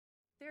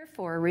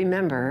Therefore,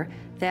 remember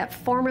that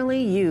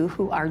formerly you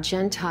who are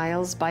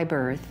Gentiles by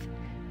birth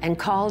and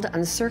called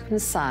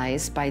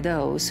uncircumcised by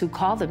those who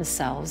call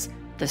themselves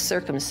the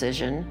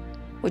circumcision,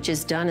 which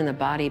is done in the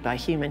body by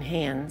human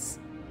hands.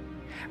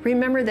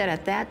 Remember that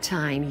at that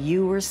time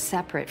you were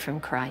separate from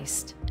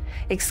Christ,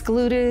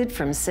 excluded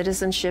from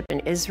citizenship in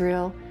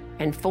Israel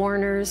and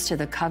foreigners to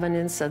the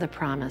covenants of the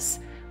promise,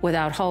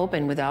 without hope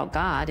and without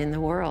God in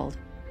the world.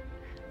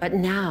 But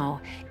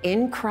now,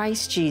 in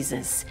Christ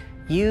Jesus,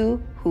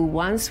 you who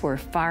once were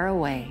far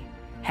away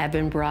have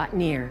been brought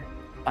near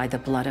by the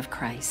blood of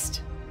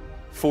Christ.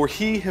 For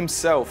he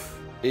himself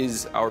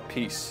is our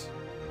peace,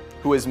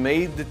 who has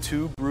made the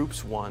two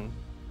groups one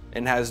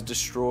and has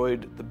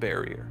destroyed the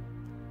barrier,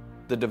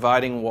 the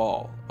dividing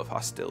wall of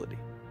hostility,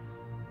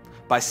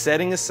 by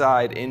setting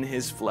aside in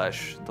his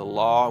flesh the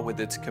law with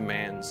its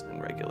commands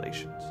and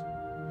regulations.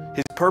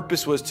 His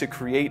purpose was to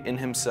create in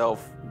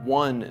himself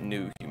one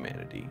new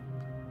humanity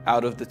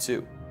out of the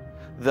two,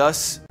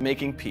 thus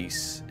making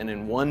peace, and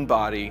in one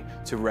body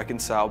to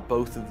reconcile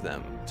both of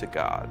them to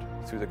God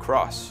through the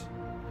cross,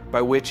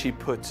 by which he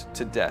put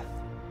to death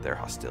their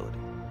hostility.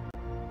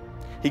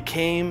 He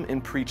came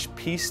and preached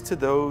peace to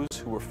those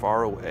who were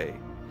far away,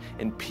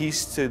 and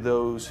peace to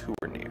those who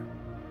were near.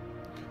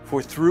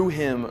 For through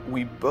him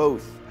we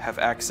both have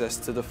access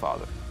to the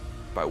Father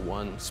by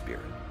one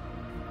Spirit.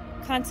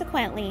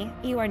 Consequently,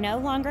 you are no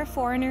longer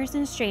foreigners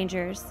and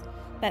strangers,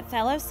 but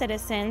fellow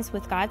citizens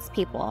with God's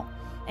people,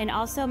 and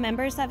also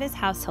members of his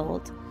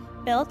household,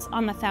 built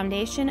on the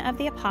foundation of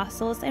the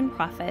apostles and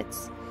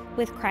prophets,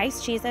 with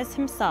Christ Jesus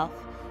himself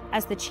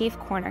as the chief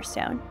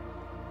cornerstone.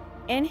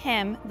 In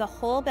him, the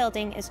whole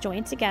building is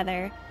joined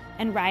together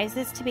and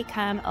rises to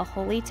become a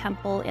holy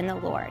temple in the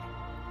Lord.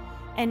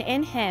 And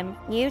in him,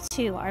 you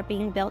too are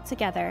being built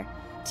together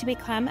to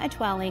become a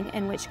dwelling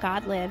in which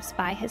God lives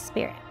by his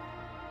Spirit.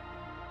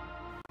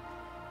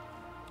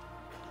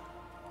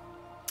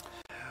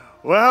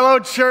 Well, hello,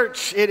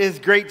 church. It is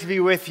great to be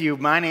with you.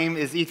 My name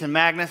is Ethan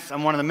Magness.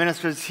 I'm one of the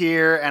ministers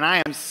here, and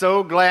I am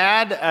so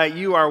glad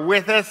you are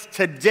with us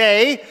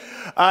today.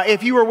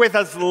 If you were with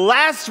us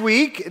last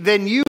week,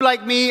 then you,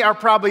 like me, are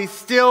probably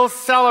still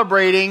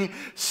celebrating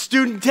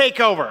Student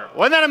Takeover.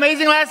 Wasn't that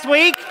amazing last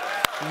week?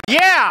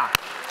 Yeah.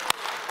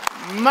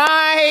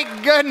 My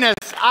goodness,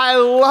 I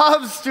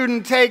love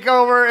Student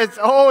Takeover. It's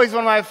always one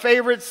of my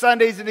favorite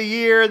Sundays of the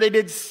year. They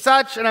did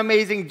such an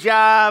amazing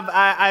job.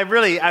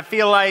 I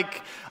feel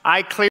like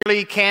I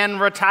clearly can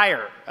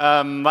retire.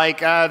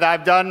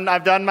 I've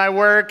done my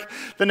work.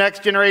 The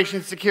next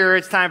generation's secure.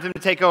 It's time for them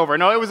to take over.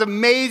 No, it was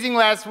amazing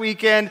last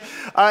weekend.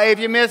 If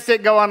you missed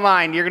it, go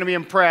online. You're going to be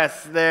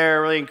impressed.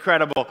 They're really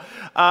incredible.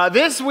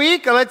 This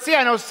week, let's see.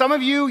 I know some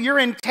of you're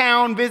in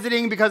town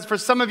visiting because for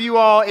some of you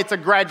all, it's a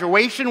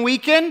graduation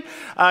weekend.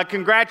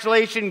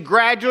 Congratulations,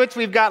 graduates.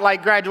 We've got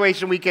like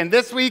graduation weekend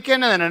this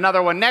weekend, and then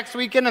another one next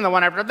weekend, and the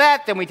one after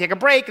that. Then we take a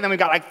break, and then we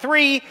got like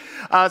 3.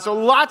 So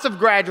lots of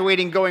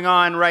graduating going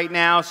on right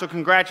now. So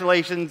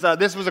congratulations.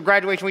 This was a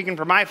graduation weekend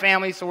for my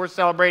family, so we're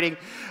celebrating,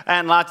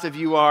 and lots of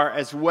you are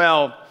as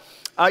well.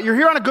 You're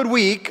here on a good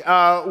week.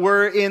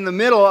 We're in the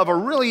middle of a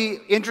really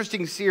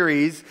interesting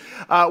series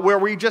where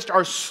we just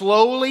are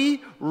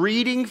slowly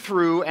reading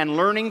through and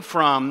learning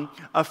from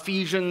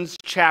Ephesians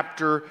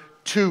chapter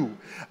 2.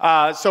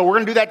 So we're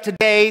going to do that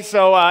today.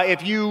 So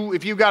if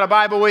you've got a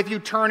Bible with you,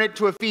 turn it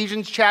to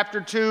Ephesians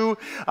chapter 2.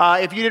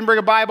 If you didn't bring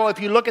a Bible, if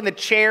you look in the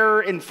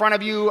chair in front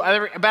of you,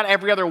 about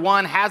every other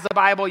one has a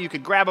Bible. You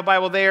could grab a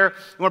Bible there.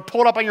 You want to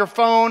pull it up on your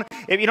phone.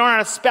 If you don't know how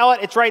to spell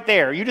it, it's right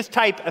there. You just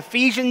type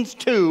Ephesians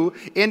 2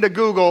 into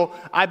Google.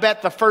 I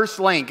bet the first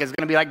link is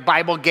going to be like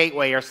Bible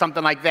Gateway or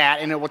something like that,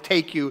 and it will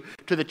take you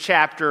to the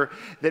chapter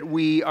that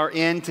we are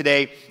in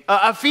today.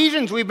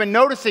 Ephesians, we've been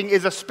noticing,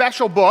 is a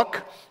special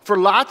book for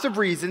lots of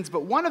reasons,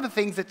 but one of the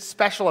things that's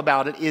special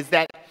about it is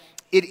that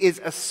it is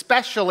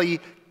especially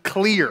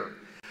clear.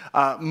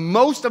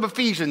 Most of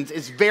Ephesians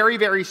is very,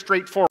 very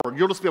straightforward.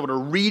 You'll just be able to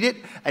read it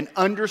and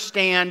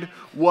understand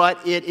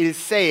what it is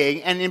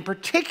saying. And in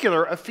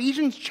particular,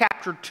 Ephesians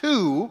chapter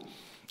 2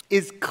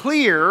 is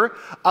clear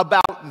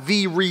about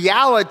the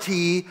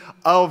reality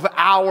of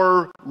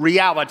our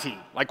reality,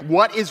 like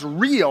what is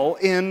real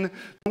in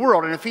the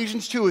world. And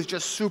Ephesians 2 is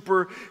just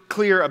super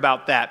clear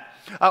about that.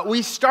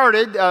 We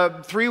started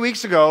 3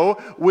 weeks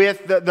ago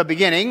with the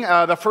beginning,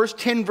 the first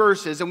 10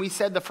 verses, and we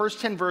said the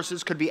first 10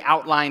 verses could be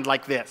outlined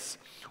like this.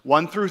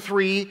 1 through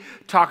 3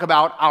 talk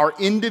about our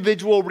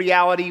individual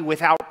reality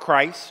without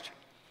Christ.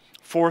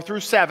 4 through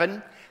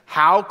 7,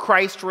 how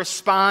Christ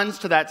responds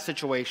to that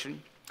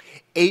situation.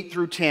 8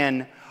 through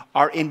 10,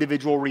 our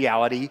individual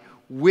reality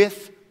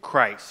with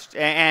Christ.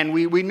 And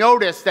we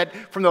noticed that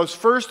from those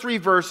first 3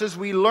 verses,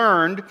 we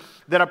learned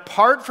that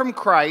apart from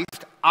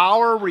Christ,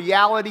 our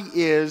reality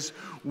is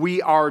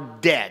we are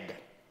dead.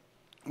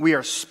 We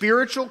are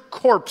spiritual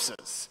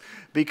corpses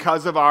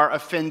because of our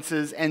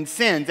offenses and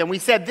sins. And we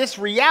said this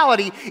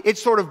reality, it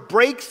sort of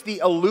breaks the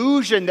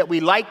illusion that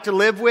we like to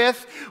live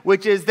with,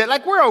 which is that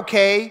like we're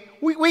okay,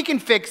 we can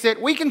fix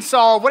it, we can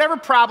solve whatever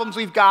problems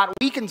we've got,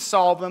 we can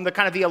solve them, the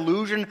kind of the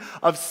illusion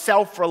of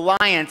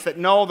self-reliance that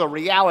no, the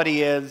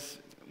reality is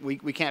we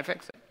can't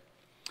fix it.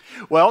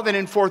 Well, then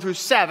in 4 through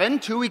 7,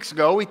 2 weeks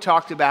ago, we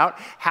talked about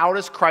how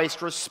does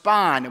Christ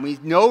respond. And we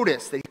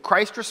noticed that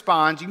Christ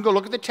responds. You can go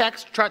look at the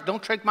text.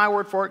 Don't take my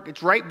word for it.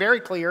 It's right, very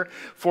clear.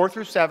 4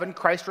 through 7,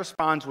 Christ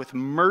responds with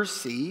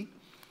mercy,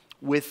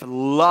 with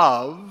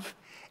love,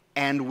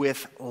 and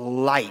with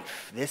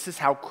life. This is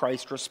how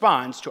Christ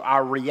responds to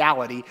our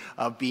reality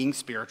of being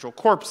spiritual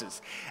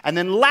corpses. And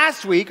then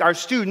last week, our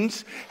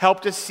students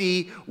helped us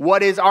see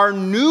what is our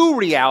new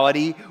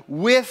reality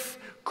with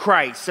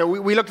Christ. So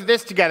we looked at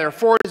this together.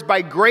 For it is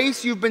by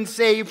grace you've been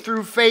saved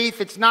through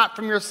faith. It's not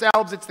from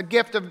yourselves. It's the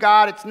gift of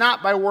God. It's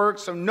not by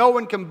works, so no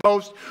one can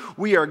boast.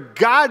 We are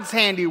God's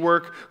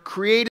handiwork,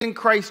 created in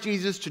Christ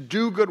Jesus to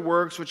do good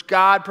works, which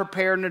God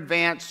prepared in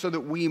advance so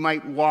that we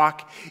might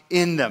walk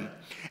in them.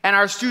 And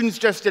our students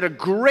just did a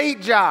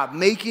great job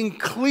making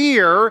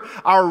clear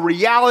our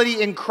reality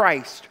in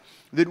Christ,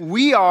 that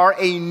we are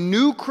a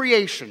new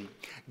creation,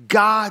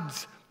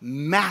 God's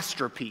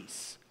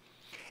masterpiece.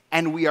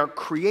 And we are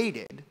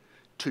created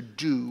to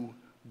do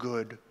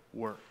good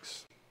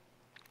works.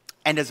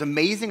 And as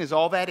amazing as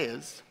all that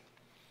is,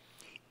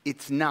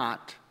 it's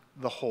not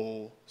the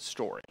whole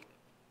story.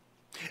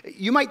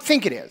 You might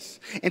think it is.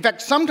 In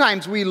fact,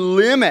 sometimes we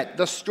limit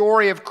the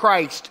story of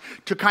Christ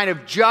to kind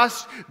of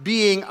just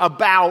being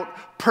about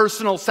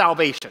personal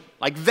salvation.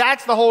 Like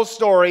that's the whole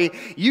story.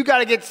 You got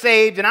to get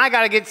saved and I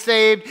got to get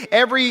saved.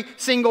 Every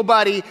single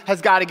buddy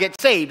has got to get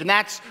saved. And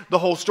that's the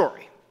whole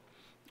story.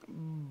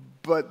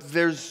 But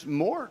there's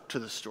more to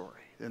the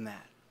story than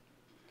that.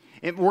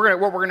 And what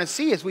we're going to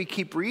see as we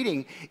keep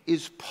reading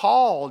is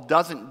Paul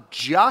doesn't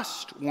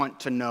just want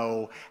to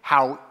know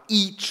how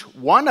each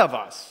one of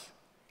us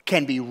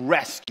can be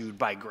rescued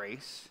by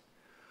grace.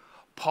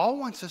 Paul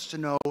wants us to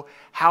know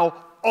how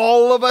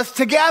all of us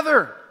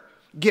together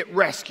get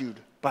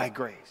rescued by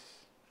grace.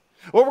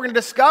 What we're going to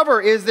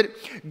discover is that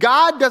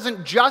God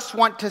doesn't just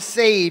want to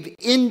save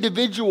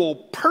individual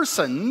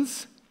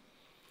persons.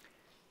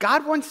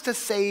 God wants to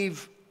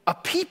save a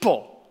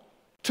people,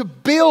 to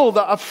build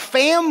a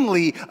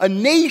family, a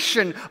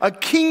nation, a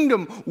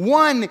kingdom,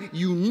 one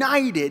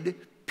united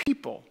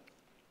people.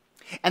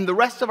 And the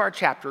rest of our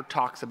chapter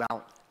talks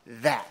about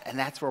that, and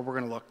that's where we're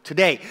going to look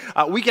today.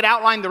 We could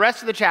outline the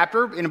rest of the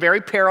chapter in a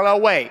very parallel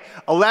way.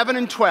 11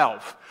 and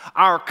 12,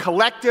 our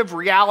collective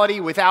reality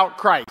without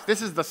Christ.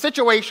 This is the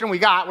situation we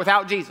got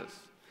without Jesus.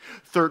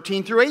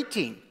 13 through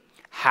 18,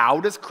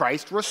 how does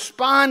Christ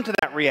respond to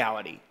that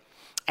reality?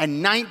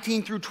 And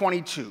 19 through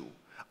 22,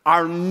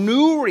 our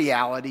new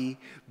reality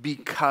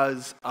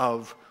because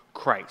of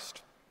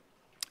Christ.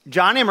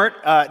 John Emmert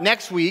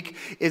next week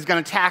is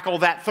going to tackle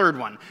that third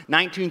one,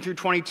 19 through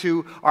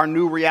 22, our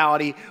new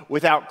reality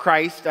without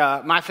Christ.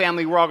 My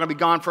family, we're all going to be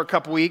gone for a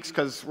couple weeks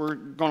because we're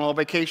going on a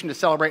vacation to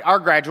celebrate our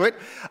graduate.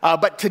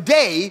 But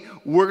today,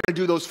 we're going to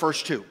do those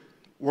first two.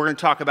 We're going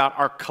to talk about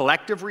our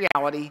collective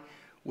reality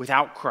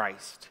without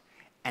Christ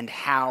and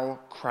how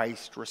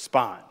Christ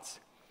responds.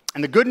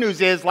 And the good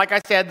news is, like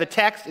I said, the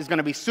text is going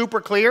to be super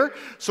clear,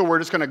 so we're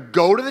just going to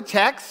go to the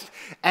text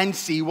and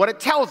see what it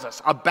tells us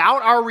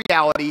about our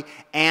reality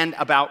and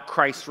about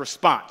Christ's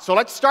response. So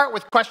let's start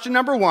with question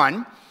number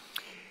 1.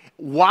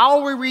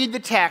 While we read the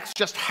text,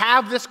 just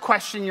have this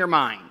question in your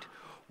mind.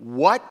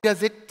 What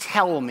does it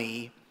tell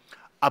me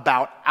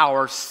about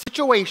our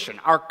situation,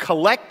 our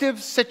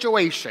collective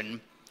situation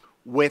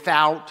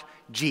without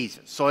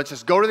Jesus? So let's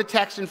just go to the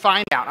text and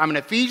find out. I'm in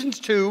Ephesians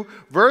 2,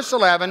 verse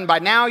 11. By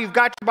now, you've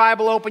got your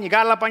Bible open. You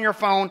got it up on your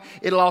phone.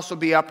 It'll also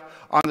be up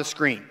on the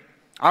screen.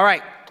 All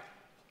right.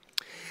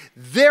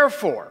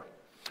 Therefore,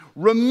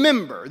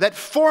 remember that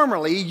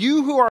formerly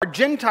you who are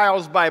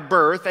Gentiles by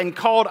birth and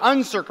called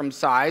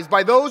uncircumcised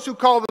by those who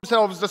call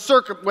themselves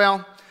the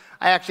Well,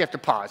 I actually have to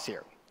pause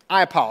here.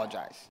 I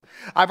apologize.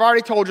 I've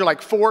already told you like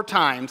 4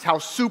 times how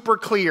super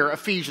clear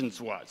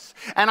Ephesians was.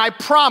 And I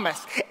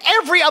promise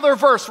every other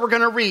verse we're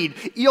going to read,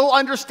 you'll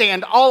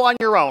understand all on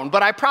your own.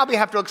 But I probably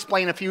have to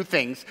explain a few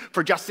things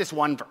for just this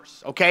one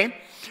verse, okay?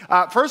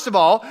 First of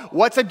all,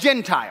 what's a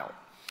Gentile?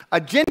 A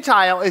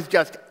Gentile is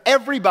just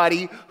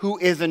everybody who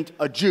isn't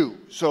a Jew.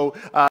 So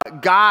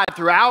God,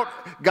 throughout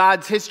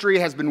God's history,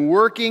 has been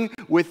working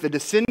with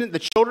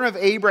the children of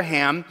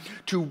Abraham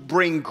to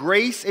bring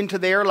grace into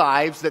their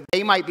lives, that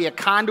they might be a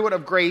conduit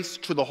of grace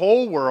to the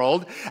whole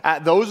world.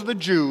 Those are the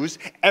Jews.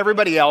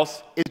 Everybody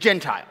else is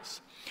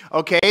Gentiles.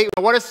 Okay,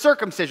 what does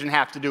circumcision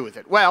have to do with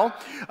it? Well,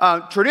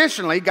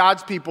 traditionally,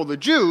 God's people, the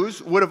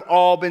Jews, would have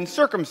all been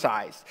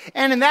circumcised.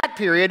 And in that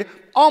period,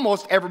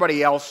 almost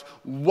everybody else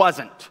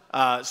wasn't.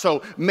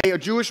 So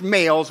Jewish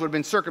males would have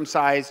been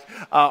circumcised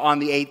on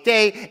the 8th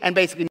day, and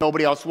basically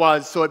nobody else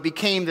was. So it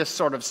became this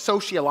sort of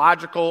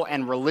sociological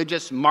and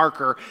religious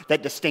marker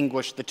that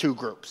distinguished the two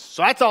groups.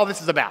 So that's all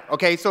this is about,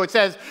 okay? So it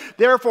says,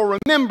 therefore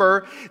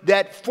remember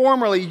that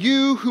formerly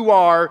you who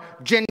are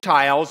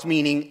Gentiles,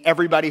 meaning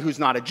everybody who's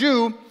not a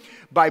Jew,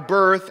 by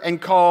birth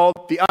and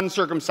called the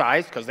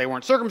uncircumcised, because they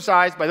weren't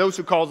circumcised, by those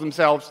who call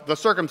themselves the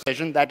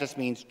circumcision, that just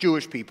means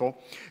Jewish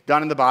people,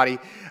 done in the body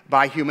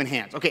by human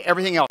hands. Okay,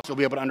 everything else you'll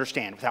be able to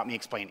understand without me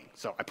explaining,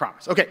 so I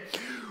promise. Okay,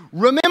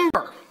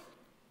 remember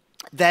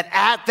that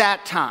at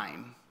that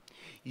time,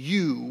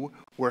 you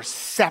were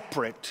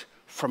separate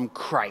from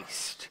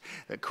Christ.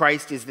 That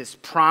Christ is this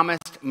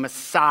promised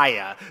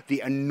Messiah,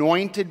 the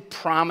anointed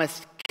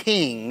promised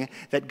king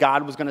that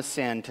God was going to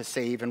send to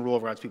save and rule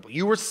over God's people.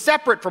 You were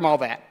separate from all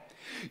that.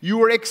 You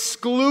were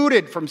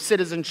excluded from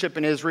citizenship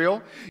in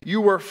Israel. You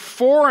were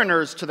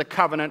foreigners to the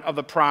covenant of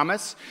the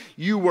promise.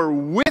 You were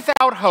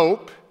without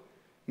hope.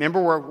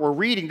 Remember, we're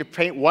reading to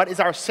paint what is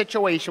our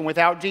situation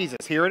without Jesus.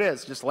 Here it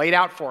is, just laid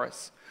out for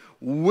us.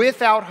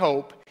 Without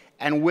hope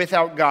and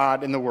without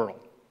God in the world.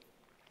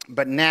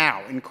 But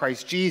now, in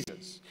Christ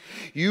Jesus,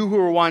 you who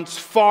were once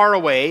far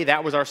away,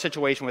 that was our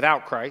situation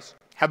without Christ,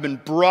 have been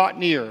brought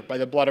near by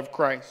the blood of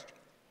Christ.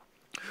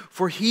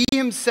 For he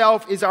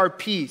himself is our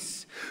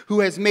peace, who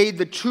has made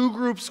the two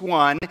groups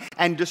one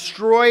and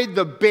destroyed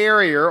the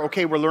barrier.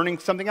 Okay, we're learning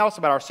something else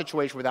about our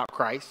situation without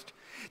Christ,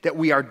 that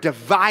we are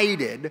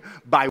divided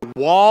by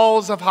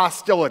walls of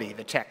hostility,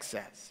 the text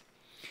says.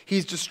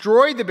 He's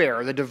destroyed the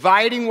barrier, the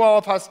dividing wall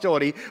of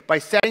hostility, by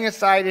setting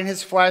aside in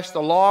his flesh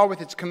the law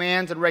with its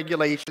commands and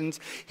regulations.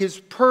 His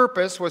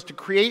purpose was to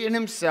create in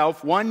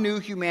himself one new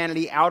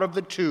humanity out of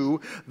the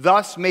two,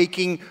 thus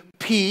making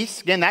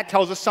peace. Again, that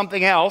tells us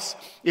something else.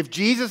 If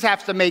Jesus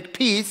has to make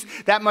peace,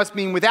 that must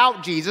mean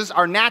without Jesus,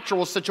 our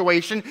natural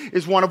situation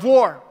is one of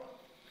war.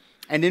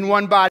 And in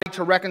one body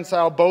to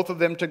reconcile both of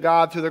them to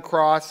God through the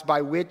cross,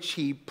 by which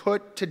he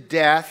put to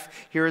death.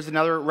 Here is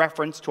another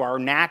reference to our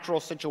natural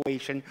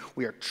situation.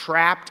 We are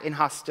trapped in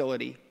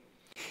hostility.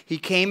 He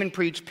came and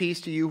preached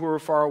peace to you who are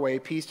far away,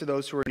 peace to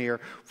those who are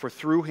near, for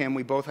through him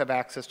we both have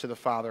access to the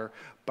Father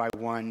by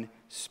one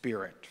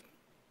Spirit.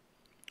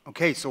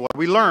 Okay, so what do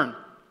we learn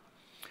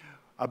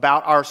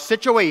about our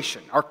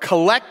situation, our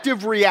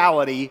collective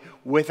reality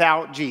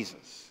without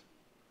Jesus?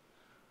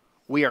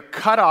 We are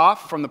cut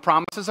off from the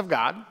promises of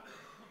God,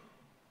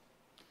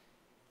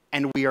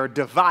 and we are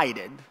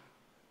divided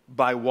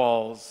by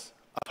walls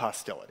of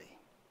hostility.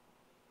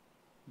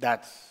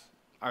 That's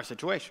our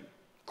situation,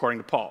 according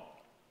to Paul.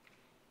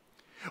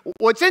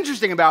 What's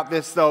interesting about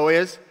this, though,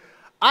 is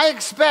I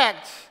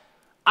expect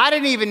I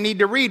didn't even need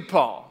to read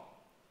Paul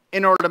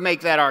in order to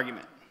make that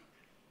argument.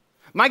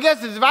 My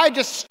guess is if I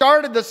just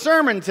started the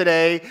sermon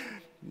today,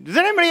 does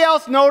anybody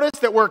else notice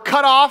that we're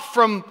cut off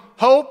from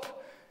hope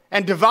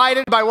and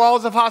divided by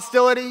walls of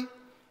hostility?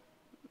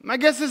 My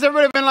guess is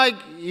everybody would have been like,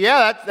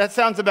 yeah, that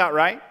sounds about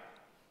right.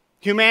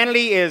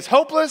 Humanity is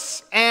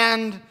hopeless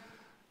and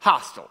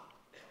hostile.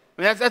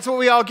 I mean, that's what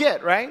we all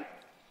get, right?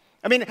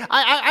 I mean,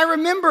 I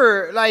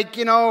remember, I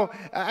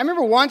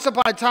remember once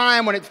upon a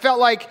time when it felt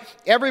like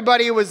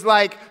everybody was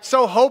like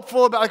so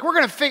hopeful about, we're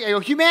going to figure,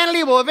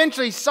 humanity will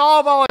eventually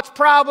solve all its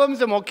problems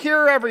and we'll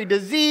cure every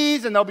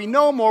disease and there'll be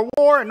no more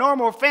war and no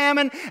more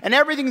famine and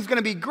everything's going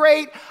to be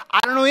great. I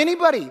don't know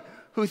anybody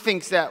who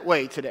thinks that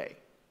way today.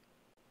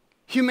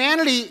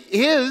 Humanity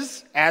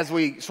is, as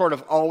we sort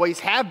of always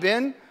have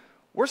been,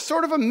 we're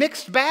sort of a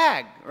mixed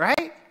bag,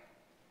 right?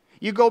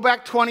 You go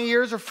back 20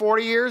 years or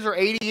 40 years or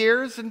 80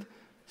 years and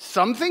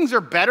some things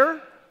are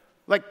better,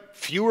 like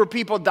fewer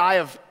people die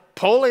of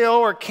polio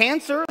or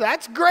cancer.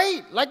 That's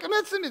great.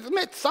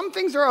 Some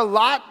things are a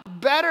lot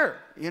better,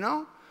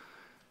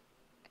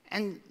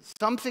 And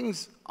some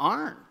things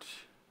aren't.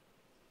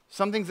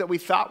 Some things that we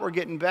thought were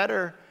getting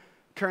better,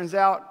 turns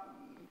out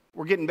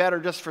were getting better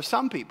just for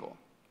some people,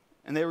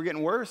 and they were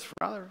getting worse for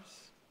others.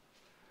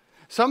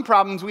 Some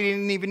problems we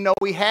didn't even know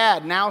we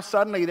had. Now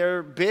suddenly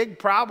they're big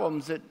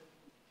problems that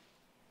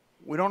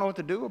we don't know what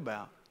to do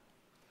about.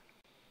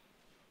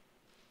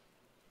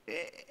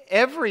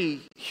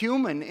 Every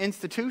human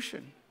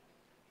institution,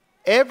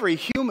 every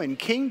human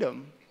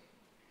kingdom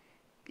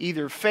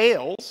either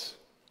fails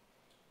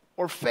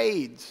or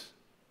fades.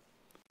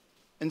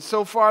 And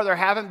so far there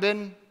haven't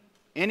been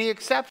any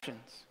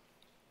exceptions.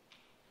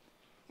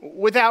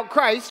 Without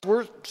Christ,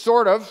 we're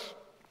sort of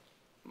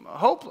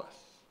hopeless.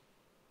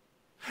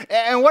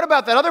 And what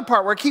about that other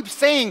part where it keeps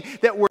saying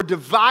that we're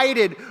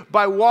divided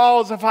by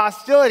walls of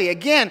hostility?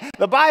 Again,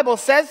 the Bible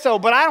says so,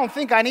 but I don't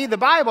think I need the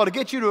Bible to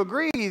get you to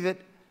agree that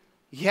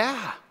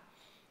yeah,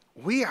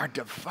 we are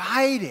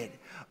divided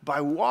by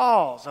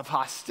walls of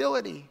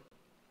hostility.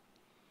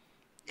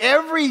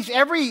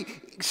 Every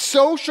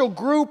social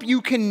group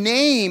you can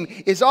name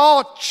is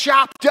all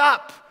chopped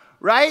up,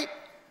 right?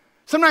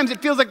 Sometimes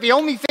it feels like the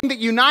only thing that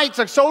unites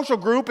a social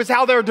group is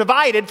how they're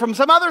divided from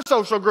some other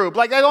social group.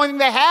 Like the only thing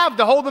they have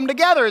to hold them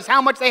together is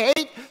how much they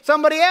hate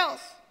somebody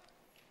else.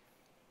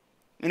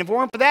 And if it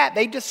weren't for that,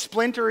 they'd just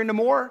splinter into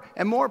more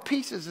and more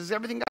pieces as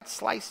everything got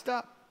sliced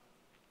up.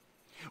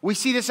 We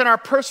see this in our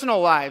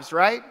personal lives,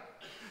 right?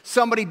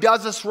 Somebody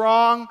does us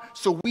wrong,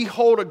 so we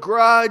hold a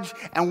grudge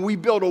and we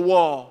build a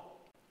wall.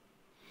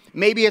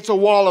 Maybe it's a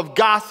wall of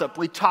gossip.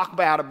 We talk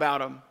bad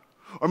about them.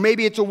 Or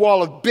maybe it's a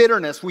wall of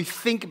bitterness. We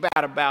think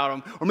bad about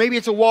them. Or maybe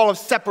it's a wall of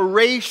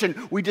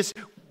separation. We just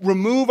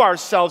remove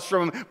ourselves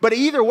from them. But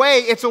either way,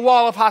 it's a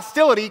wall of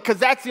hostility because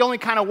that's the only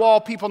kind of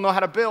wall people know how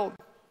to build.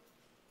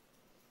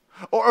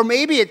 Or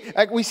maybe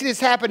like we see this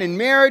happen in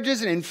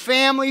marriages and in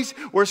families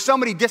where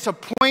somebody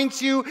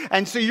disappoints you,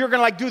 and so you're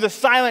going to do the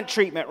silent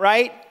treatment,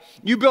 right?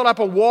 You build up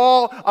a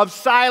wall of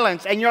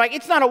silence, and you're like,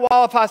 it's not a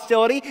wall of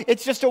hostility,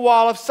 it's just a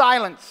wall of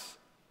silence.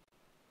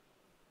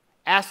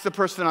 Ask the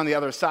person on the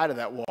other side of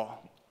that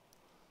wall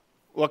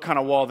what kind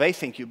of wall they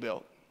think you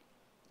built.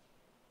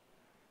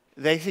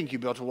 They think you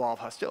built a wall of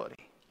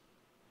hostility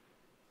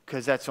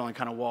because that's the only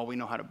kind of wall we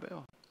know how to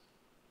build.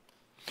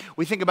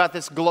 We think about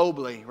this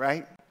globally,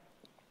 right?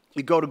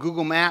 You go to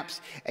Google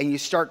Maps and you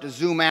start to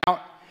zoom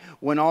out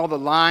when all the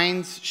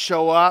lines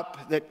show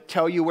up that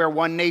tell you where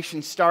one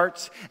nation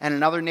starts and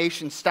another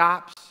nation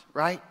stops,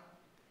 right?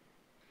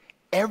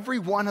 Every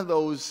one of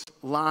those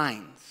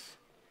lines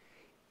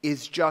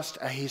is just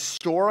a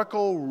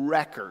historical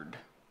record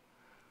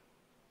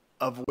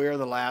of where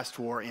the last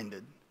war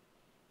ended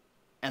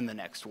and the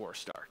next war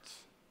starts.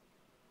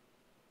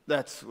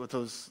 That's what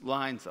those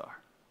lines are.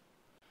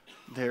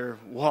 They're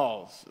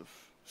walls of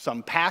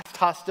some past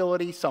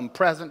hostility, some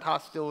present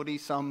hostility,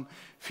 some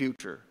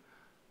future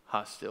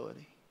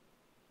hostility.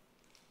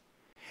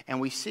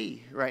 And we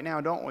see right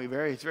now, don't we?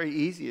 It's very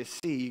easy to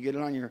see. You get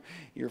it on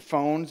your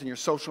phones and your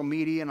social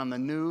media and on the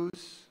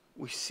news.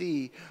 We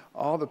see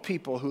all the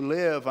people who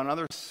live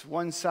on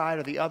one side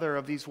or the other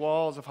of these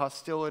walls of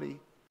hostility.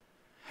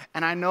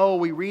 And I know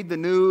we read the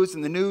news,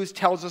 and the news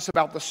tells us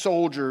about the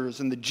soldiers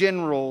and the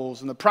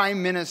generals and the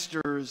prime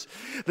ministers.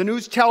 The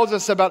news tells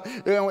us about,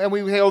 and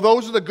we say, oh,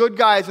 those are the good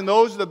guys and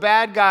those are the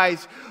bad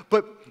guys.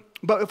 But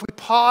if we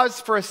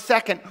pause for a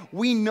second,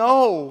 we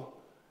know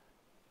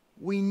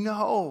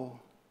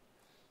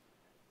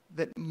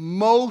that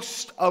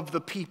most of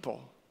the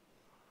people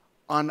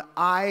on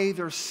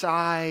either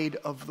side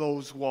of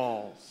those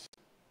walls,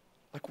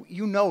 like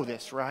you know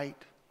this, right?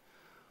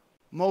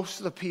 Most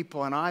of the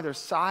people on either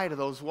side of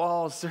those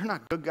walls, they're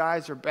not good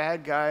guys or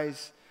bad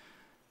guys.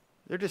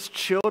 They're just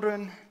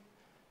children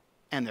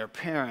and their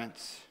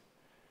parents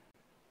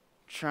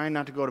trying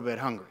not to go to bed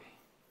hungry.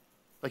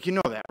 Like you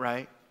know that,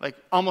 right? Like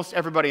almost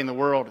everybody in the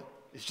world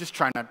is just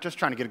trying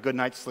to get a good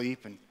night's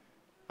sleep and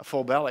a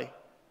full belly.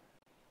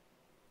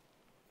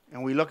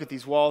 And we look at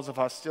these walls of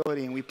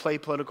hostility and we play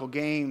political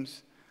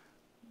games,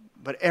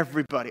 but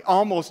everybody,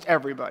 almost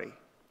everybody,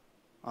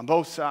 on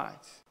both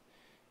sides,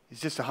 is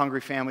just a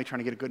hungry family trying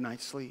to get a good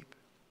night's sleep.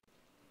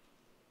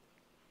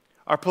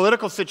 Our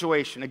political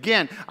situation,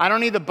 again, I don't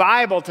need the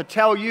Bible to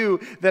tell you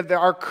that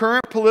our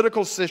current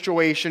political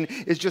situation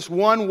is just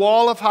one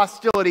wall of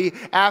hostility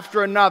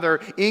after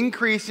another,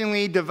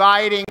 increasingly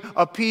dividing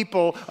a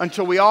people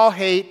until we all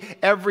hate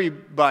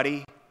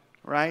everybody,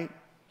 right?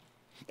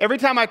 Every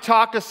time I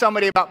talk to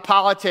somebody about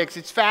politics,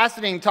 it's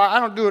fascinating. I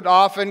don't do it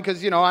often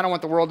because, I don't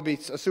want the world to be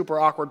a super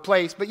awkward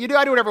place. But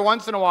I do it every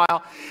once in a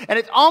while. And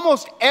it's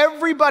almost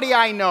everybody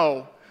I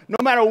know, no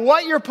matter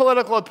what your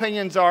political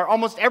opinions are,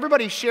 almost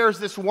everybody shares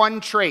this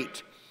one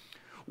trait.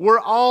 We're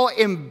all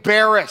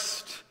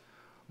embarrassed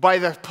by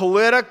the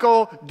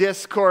political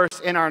discourse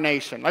in our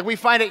nation. Like we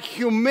find it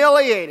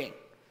humiliating.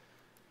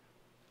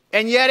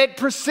 And yet it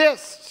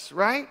persists,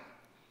 right?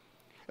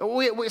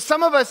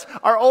 Some of us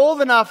are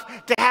old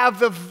enough to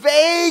have the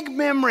vague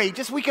memory,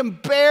 just we can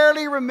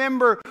barely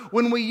remember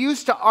when we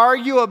used to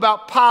argue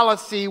about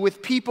policy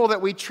with people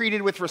that we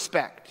treated with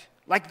respect.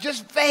 Like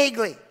just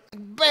vaguely,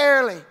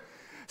 barely.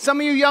 Some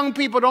of you young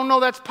people don't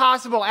know that's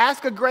possible.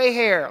 Ask a gray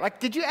hair.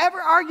 Like, did you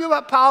ever argue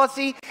about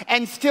policy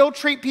and still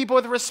treat people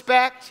with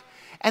respect?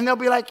 And they'll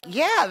be like,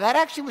 yeah, that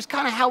actually was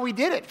kind of how we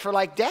did it for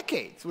like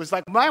decades. It was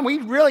like, man, we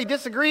really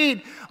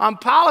disagreed on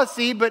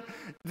policy, but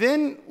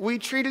then we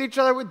treated each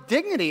other with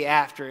dignity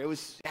after. It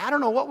was, I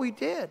don't know what we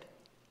did.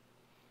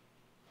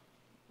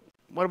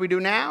 What do we do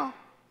now?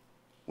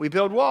 We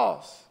build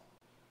walls.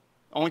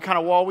 Only kind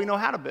of wall we know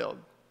how to build.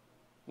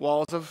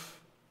 Walls of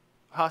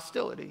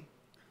hostility.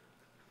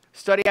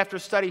 Study after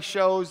study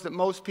shows that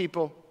most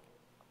people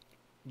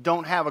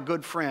don't have a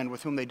good friend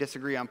with whom they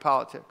disagree on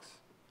politics.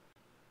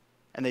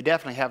 And they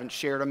definitely haven't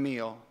shared a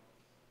meal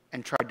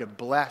and tried to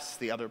bless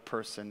the other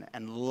person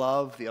and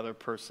love the other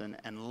person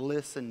and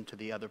listen to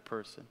the other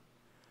person.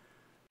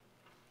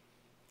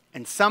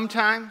 And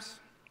sometimes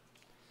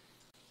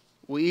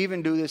we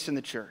even do this in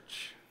the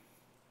church.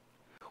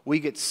 We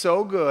get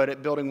so good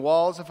at building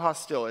walls of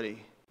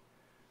hostility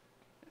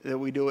that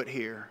we do it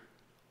here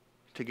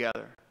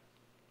together.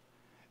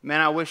 Man,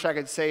 I wish I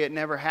could say it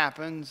never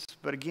happens,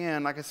 but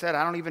again, like I said,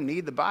 I don't even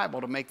need the Bible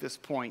to make this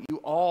point. You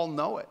all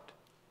know it.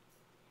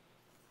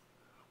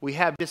 We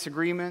have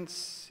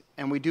disagreements,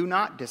 and we do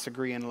not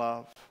disagree in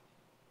love.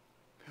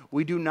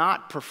 We do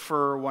not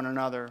prefer one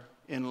another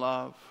in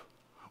love.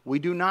 We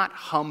do not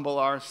humble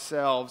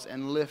ourselves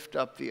and lift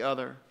up the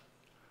other.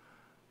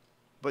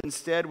 But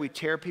instead, we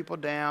tear people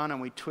down and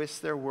we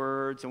twist their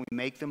words and we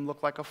make them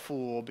look like a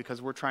fool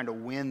because we're trying to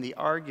win the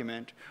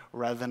argument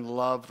rather than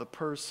love the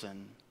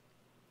person.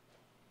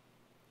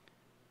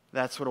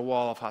 That's what a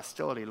wall of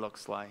hostility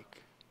looks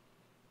like.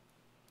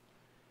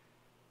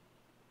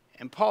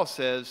 And Paul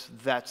says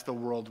that's the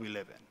world we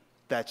live in.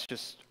 That's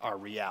just our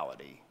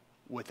reality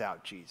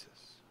without Jesus.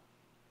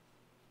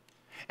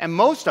 And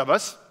most of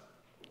us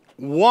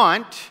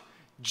want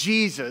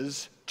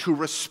Jesus to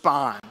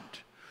respond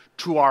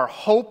to our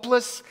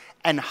hopeless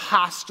and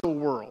hostile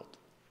world.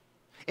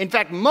 In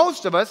fact,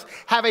 most of us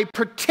have a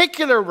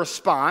particular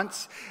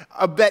response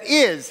that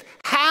is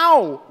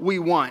how we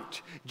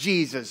want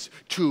Jesus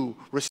to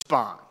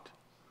respond.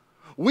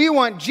 We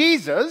want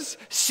Jesus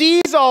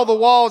sees all the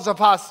walls of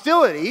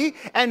hostility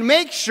and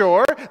make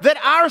sure that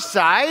our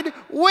side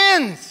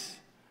wins.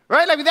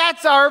 Right? Like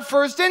that's our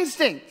first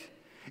instinct.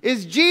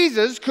 Is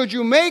Jesus, could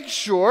you make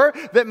sure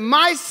that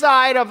my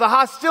side of the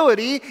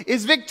hostility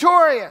is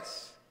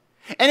victorious?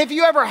 And if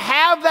you ever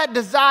have that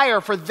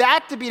desire for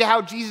that to be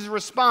how Jesus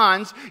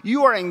responds,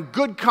 you are in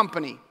good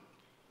company.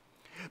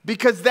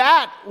 Because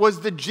that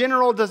was the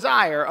general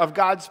desire of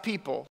God's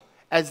people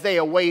as they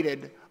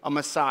awaited a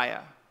Messiah.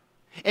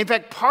 In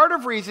fact, part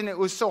of the reason it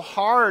was so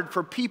hard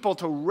for people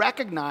to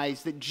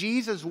recognize that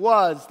Jesus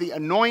was the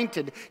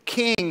anointed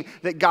king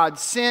that God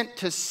sent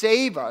to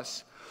save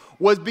us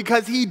was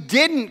because he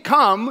didn't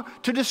come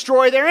to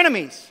destroy their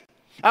enemies.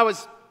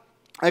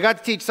 I got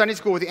to teach Sunday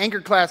school with the Anchor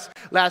class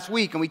last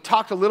week, and we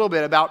talked a little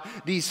bit about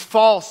these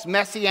false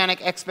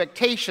messianic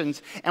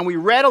expectations, and we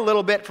read a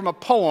little bit from a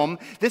poem.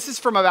 This is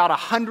from about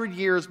 100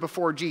 years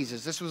before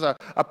Jesus. This was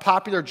a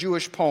popular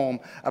Jewish poem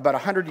about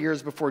 100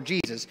 years before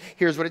Jesus.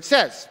 Here's what it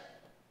says.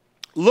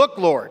 Look,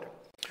 Lord,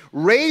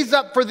 raise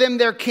up for them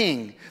their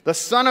king, the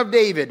son of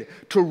David,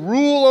 to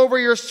rule over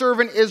your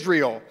servant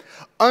Israel.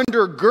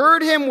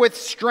 Undergird him with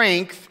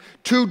strength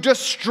to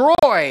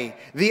destroy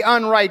the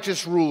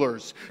unrighteous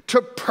rulers,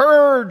 to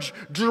purge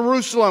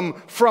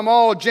Jerusalem from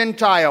all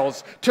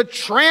Gentiles, to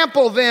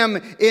trample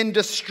them in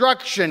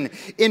destruction.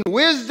 In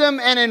wisdom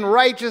and in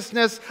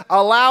righteousness,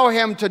 allow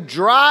him to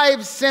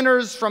drive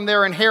sinners from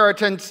their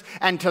inheritance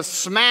and to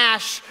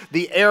smash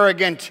the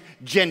arrogant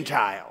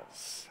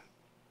Gentiles.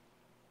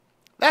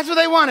 That's what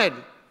they wanted.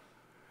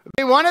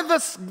 They wanted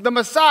the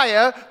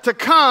Messiah to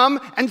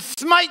come and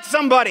smite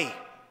somebody.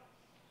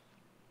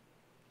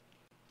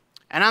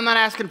 And I'm not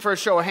asking for a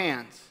show of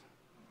hands,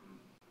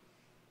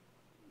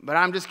 but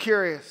I'm just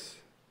curious.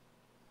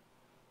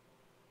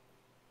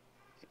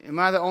 Am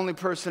I the only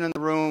person in the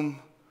room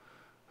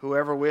who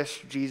ever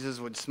wished Jesus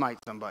would smite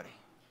somebody?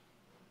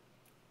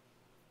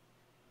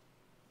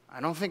 I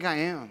don't think I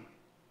am.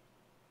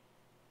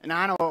 And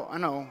I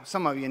know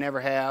some of you never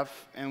have,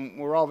 and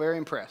we're all very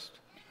impressed.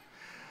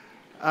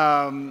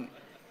 But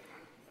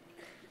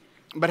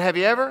have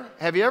you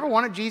ever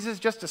wanted Jesus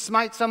just to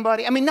smite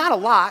somebody? I mean, not a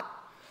lot.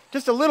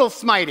 Just a little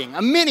smiting,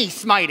 a mini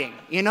smiting,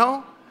 you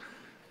know?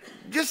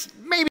 Just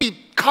maybe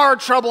car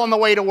trouble on the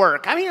way to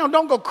work. I mean,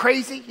 don't go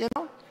crazy, you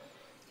know?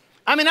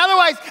 I mean,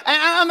 otherwise,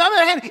 and on the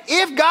other hand,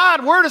 if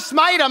God were to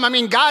smite them, I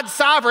mean, God's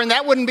sovereign,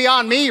 that wouldn't be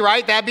on me,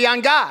 right? That'd be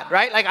on God,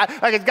 right? Like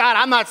it's God,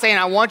 I'm not saying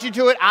I want you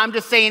to it. I'm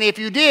just saying if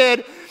you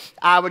did,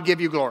 I would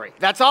give you glory.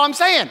 That's all I'm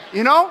saying,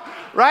 you know?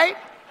 Right?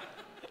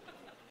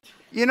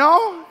 You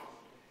know?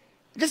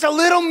 Just a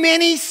little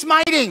mini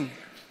smiting,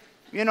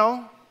 you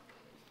know?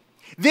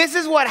 This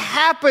is what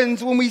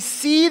happens when we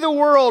see the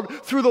world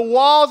through the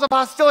walls of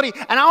hostility.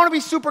 And I want to be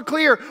super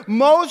clear.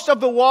 Most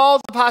of the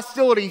walls of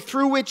hostility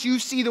through which you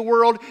see the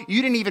world,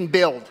 you didn't even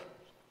build.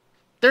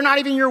 They're not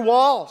even your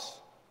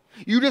walls.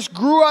 You just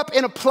grew up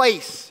in a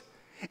place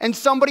and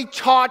somebody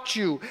taught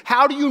you.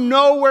 How do you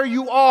know where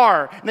you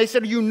are? And they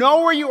said, you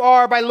know where you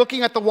are by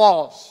looking at the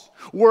walls.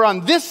 We're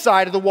on this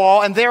side of the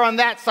wall, and they're on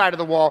that side of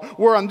the wall.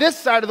 We're on this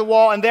side of the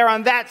wall, and they're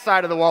on that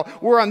side of the wall.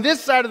 We're on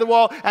this side of the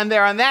wall, and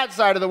they're on that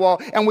side of the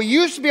wall. And we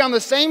used to be on the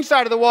same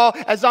side of the wall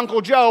as Uncle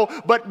Joe,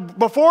 but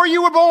before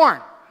you were born,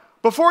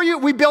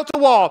 we built a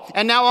wall,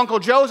 and now Uncle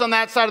Joe's on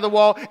that side of the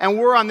wall, and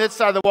we're on this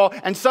side of the wall.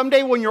 And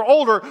someday when you're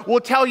older,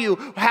 we'll tell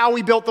you how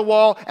we built the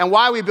wall and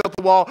why we built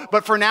the wall.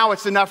 But for now,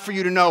 it's enough for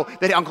you to know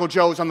that Uncle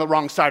Joe's on the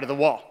wrong side of the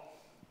wall.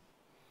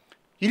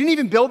 You didn't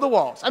even build the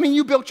walls. I mean,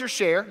 you built your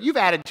share. You've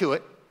added to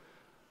it.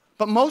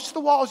 But most of the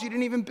walls you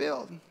didn't even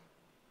build.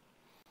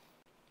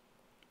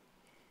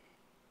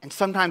 And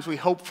sometimes we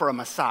hope for a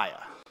Messiah.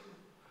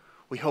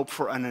 We hope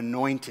for an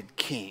anointed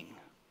king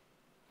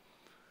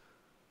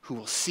who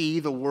will see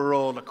the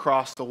world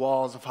across the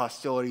walls of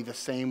hostility the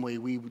same way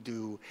we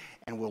do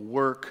and will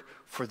work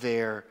for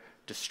their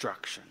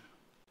destruction.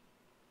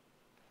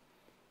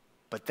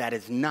 But that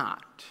is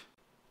not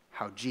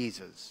how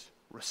Jesus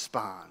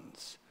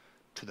responds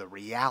to the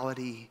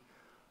reality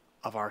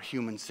of our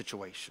human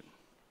situation.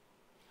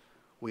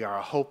 We are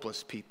a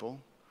hopeless people.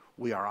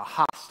 We are a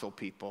hostile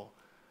people.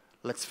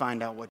 Let's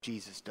find out what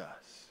Jesus does.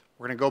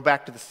 We're going to go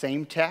back to the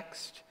same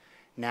text,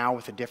 now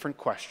with a different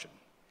question.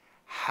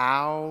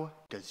 How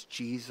does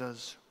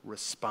Jesus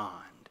respond?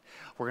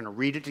 We're going to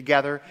read it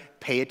together.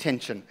 Pay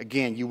attention.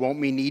 Again, you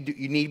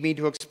need me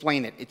to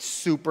explain it. It's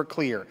super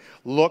clear.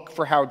 Look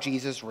for how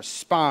Jesus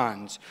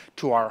responds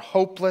to our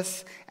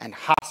hopeless and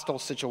hostile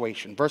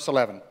situation. Verse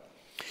 11.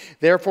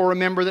 Therefore,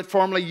 remember that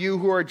formerly you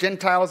who are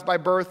Gentiles by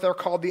birth are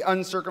called the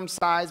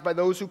uncircumcised by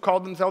those who call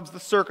themselves the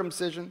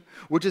circumcision,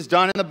 which is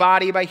done in the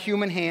body by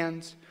human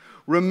hands.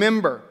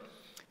 Remember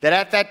that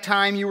at that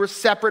time you were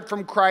separate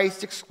from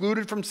Christ,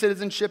 excluded from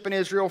citizenship in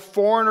Israel,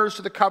 foreigners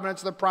to the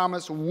covenants of the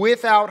promise,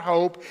 without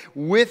hope,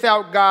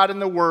 without God in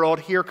the world.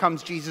 Here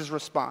comes Jesus'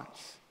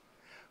 response.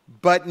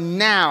 But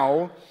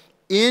now,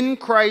 in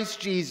Christ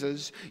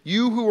Jesus,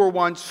 you who were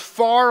once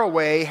far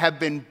away have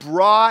been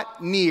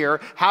brought near.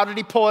 How did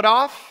he pull it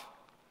off?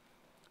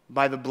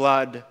 By the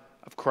blood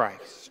of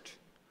Christ.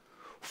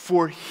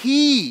 For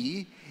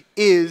he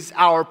is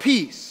our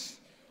peace.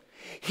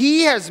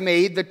 He has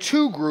made the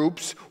two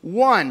groups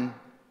one,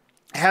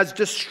 has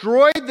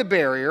destroyed the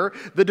barrier,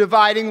 the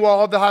dividing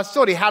wall of the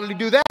hostility. How did he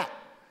do that?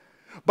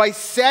 By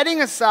setting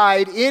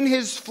aside in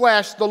his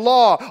flesh the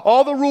law,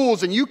 all the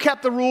rules, and you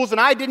kept the rules and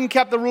I didn't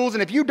keep the rules,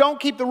 and if you don't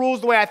keep the rules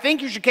the way I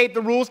think you should keep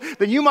the rules,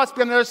 then you must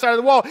be on the other side of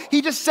the wall.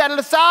 He just set it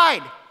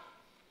aside.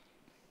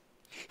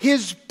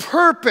 His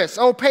purpose,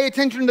 pay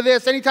attention to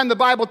this. Anytime the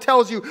Bible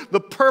tells you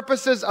the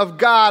purposes of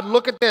God,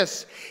 look at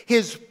this.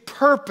 His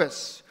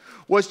purpose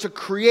was to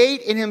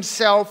create in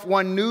himself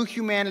one new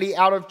humanity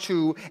out of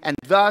two and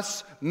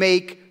thus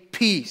make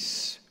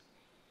peace.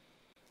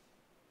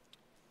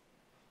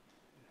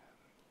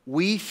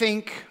 We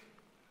think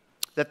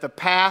that the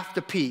path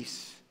to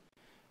peace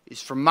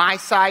is for my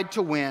side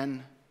to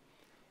win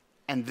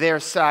and their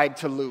side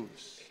to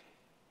lose.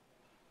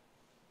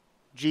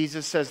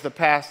 Jesus says the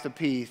path to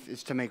peace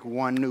is to make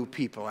one new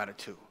people out of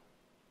two.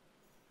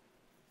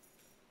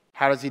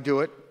 How does he do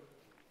it?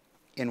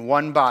 In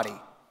one body.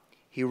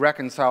 He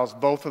reconciles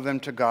both of them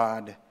to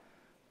God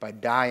by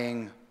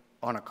dying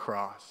on a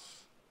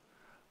cross,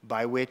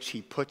 by which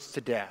he puts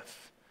to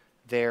death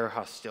their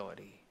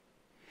hostility.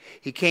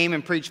 He came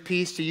and preached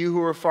peace to you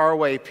who are far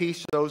away, peace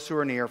to those who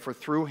are near, for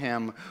through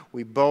him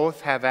we both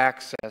have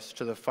access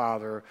to the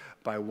Father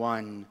by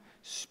one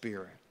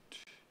Spirit.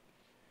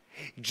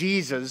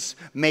 Jesus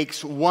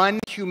makes one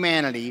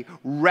humanity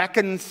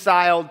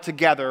reconciled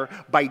together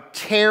by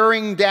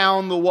tearing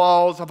down the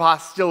walls of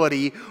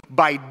hostility,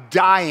 by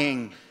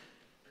dying.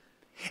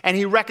 And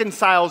he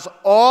reconciles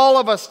all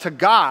of us to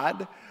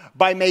God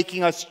by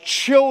making us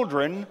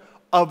children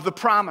of the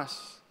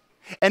promise.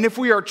 And if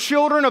we are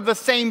children of the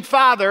same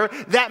Father,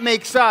 that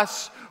makes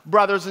us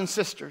brothers and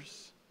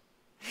sisters.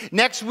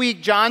 Next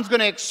week, John's going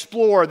to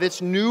explore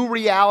this new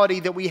reality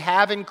that we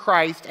have in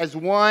Christ as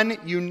one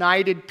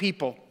united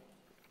people.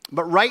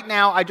 But right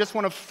now, I just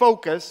want to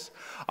focus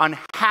on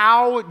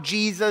how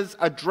Jesus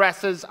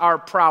addresses our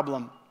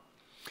problem.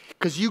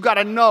 Because you got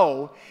to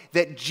know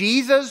that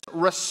Jesus'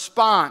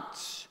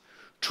 response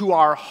to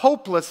our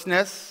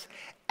hopelessness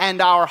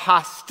and our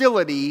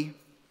hostility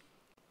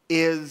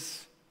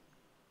is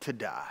to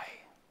die.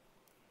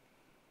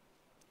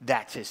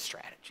 That's his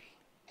strategy.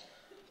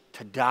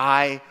 To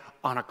die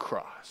on a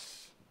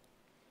cross.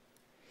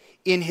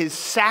 In his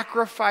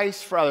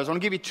sacrifice for others, I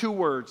want to give you two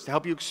words to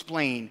help you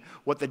explain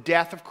what the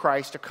death of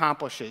Christ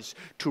accomplishes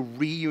to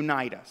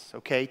reunite us.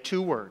 Okay,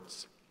 two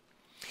words.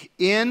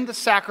 In the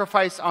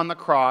sacrifice on the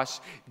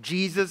cross,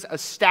 Jesus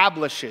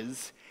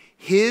establishes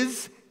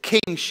his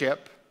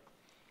kingship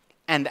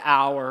and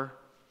our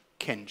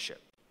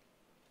kinship.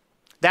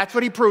 That's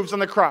what he proves on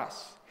the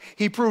cross.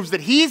 He proves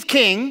that he's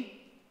king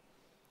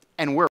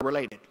and we're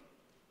related.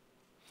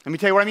 Let me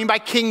tell you what I mean by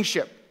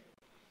kingship.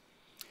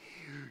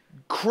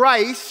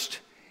 Christ,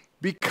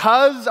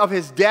 because of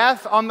his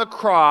death on the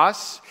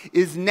cross,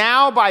 is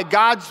now by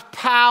God's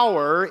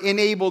power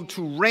enabled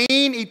to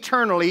reign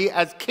eternally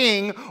as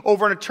king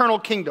over an eternal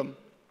kingdom.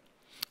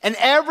 And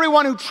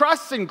everyone who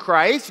trusts in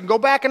Christ, and go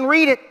back and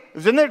read it,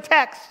 it's in their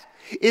text,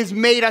 is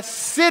made a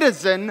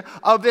citizen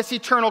of this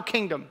eternal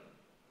kingdom.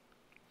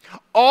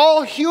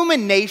 All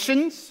human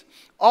nations,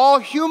 all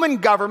human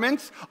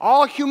governments,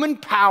 all human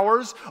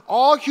powers,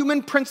 all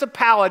human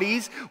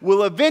principalities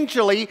will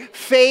eventually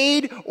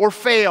fade or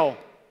fail.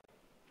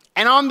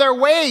 And on their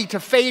way to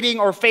fading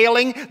or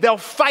failing, they'll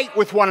fight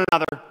with one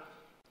another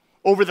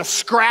over the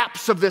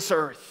scraps of this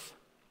earth.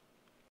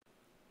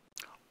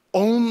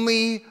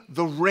 Only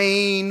the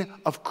reign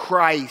of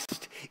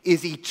Christ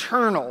is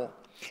eternal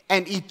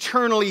and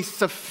eternally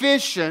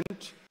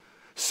sufficient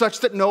such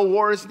that no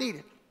war is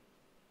needed.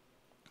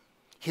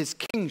 His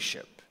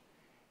kingship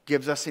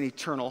gives us an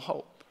eternal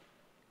hope.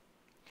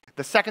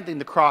 The second thing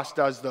the cross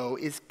does, though,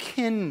 is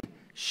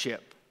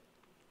kinship.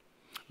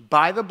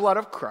 By the blood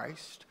of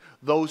Christ,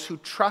 those who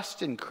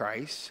trust in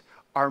Christ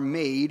are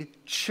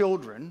made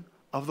children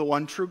of the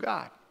one true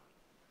God.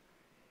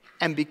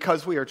 And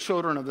because we are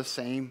children of the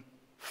same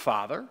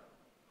Father,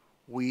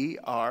 we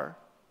are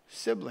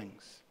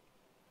siblings.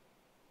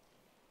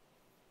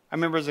 I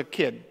remember as a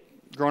kid,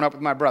 growing up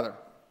with my brother,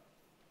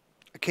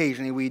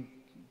 occasionally we'd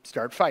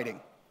start fighting.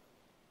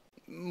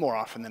 More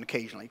often than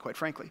occasionally, quite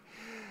frankly.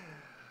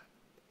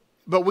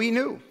 But we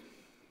knew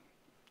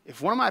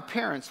if one of my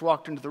parents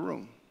walked into the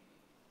room,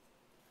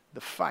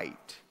 the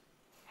fight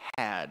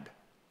had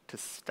to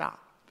stop.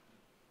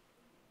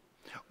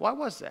 Why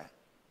was that?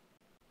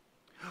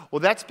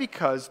 Well, that's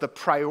because the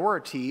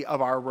priority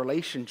of our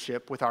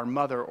relationship with our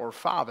mother or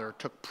father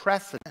took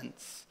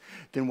precedence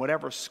than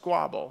whatever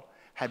squabble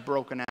had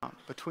broken out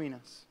between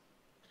us.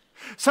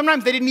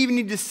 Sometimes they didn't even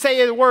need to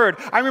say a word.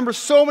 I remember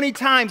so many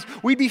times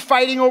we'd be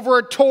fighting over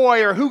a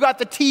toy or who got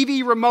the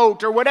TV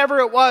remote or whatever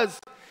it was.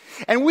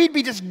 And we'd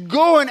be just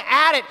going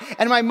at it.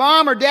 And my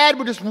mom or dad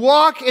would just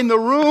walk in the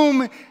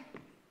room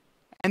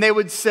and they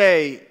would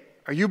say,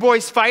 "Are you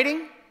boys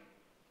fighting?"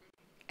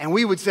 And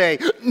we would say,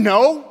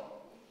 "No."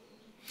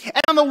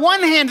 And on the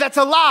one hand, that's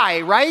a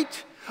lie,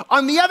 right?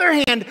 On the other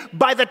hand,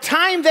 by the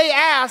time they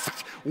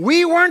asked,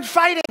 we weren't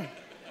fighting.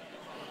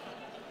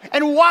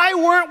 And why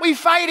weren't we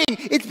fighting?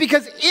 It's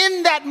because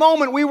in that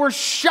moment, we were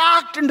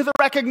shocked into the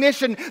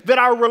recognition that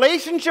our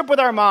relationship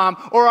with our mom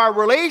or our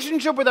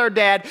relationship with our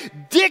dad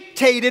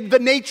dictated the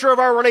nature of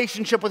our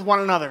relationship with one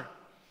another.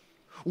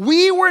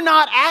 We were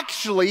not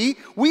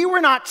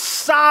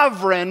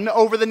sovereign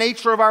over the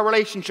nature of our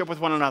relationship with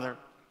one another.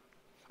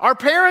 Our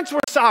parents were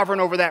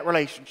sovereign over that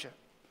relationship.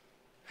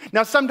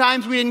 Now,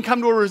 sometimes we didn't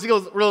come to a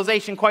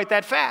realization quite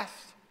that fast.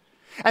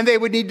 And they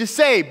would need to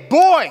say,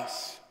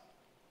 "Boys,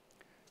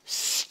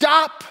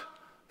 stop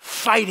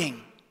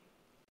fighting."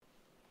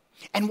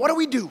 And what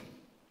do?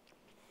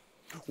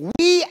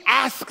 We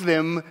ask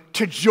them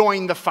to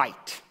join the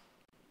fight.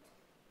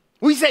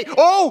 We say,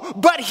 "Oh,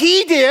 but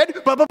he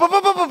did.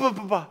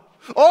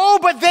 Oh,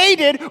 but they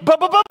did.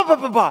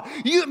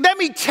 Let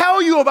me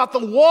tell you about the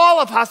wall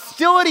of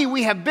hostility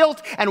we have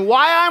built and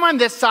why I'm on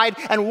this side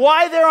and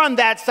why they're on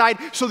that side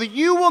so that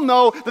you will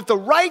know that the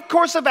right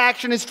course of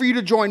action is for you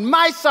to join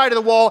my side of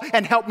the wall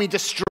and help me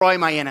destroy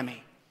my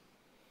enemy."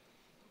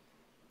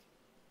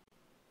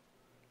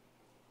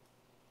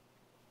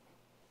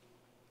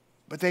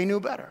 But they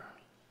knew better.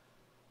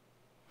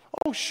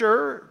 Oh,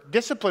 sure,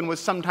 discipline was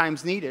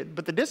sometimes needed,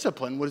 but the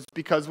discipline was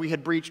because we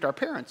had breached our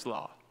parents'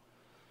 law.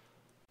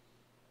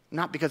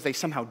 Not because they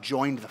somehow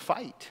joined the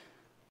fight.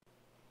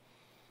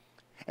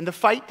 And the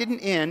fight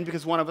didn't end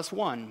because one of us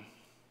won.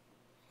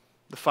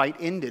 The fight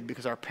ended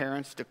because our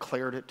parents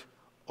declared it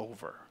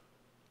over.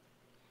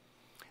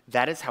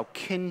 That is how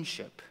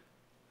kinship,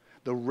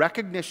 the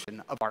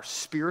recognition of our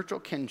spiritual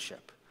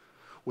kinship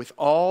with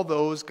all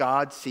those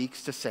God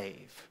seeks to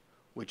save,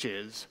 which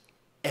is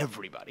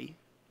everybody,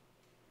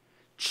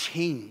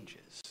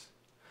 changes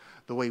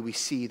the way we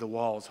see the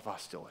walls of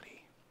hostility.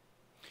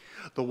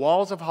 The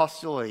walls of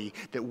hostility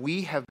that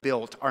we have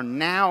built are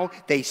now,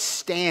 they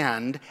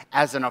stand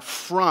as an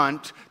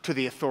affront to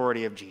the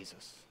authority of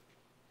Jesus,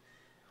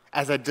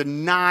 as a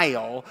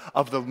denial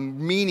of the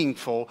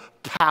meaningful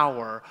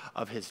power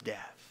of his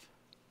death.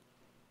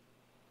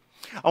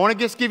 I want to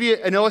just give you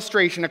an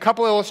illustration, a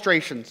couple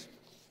illustrations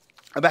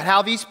about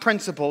how these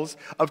principles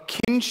of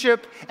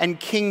kinship and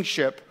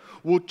kingship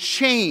will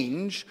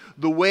change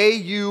the way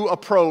you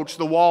approach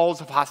the walls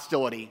of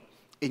hostility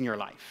in your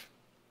life.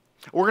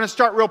 We're going to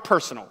start real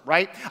personal,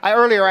 right?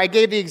 Earlier I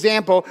gave the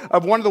example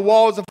of one of the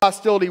walls of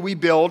hostility we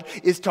build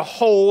is to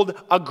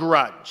hold a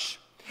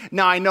grudge.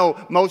 Now, I know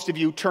most of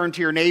you turned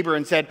to your neighbor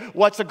and said,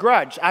 "What's a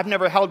grudge? I've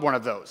never held one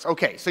of those."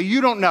 Okay, so you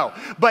don't know.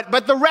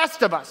 But the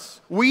rest of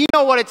us, we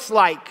know what it's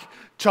like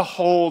to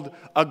hold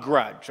a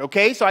grudge,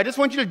 okay? So I just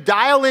want you to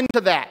dial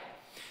into that.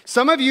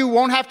 Some of you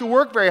won't have to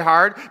work very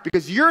hard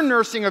because you're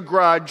nursing a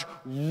grudge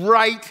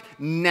right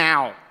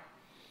now.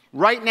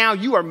 Right now,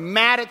 you are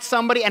mad at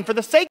somebody, and for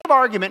the sake of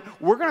argument,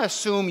 we're going to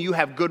assume you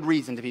have good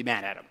reason to be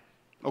mad at them.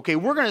 Okay,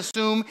 we're going to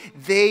assume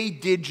they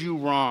did you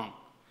wrong.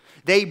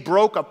 They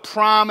broke a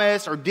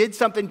promise or did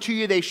something to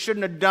you they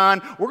shouldn't have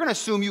done. We're going to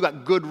assume you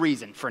got good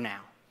reason for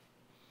now.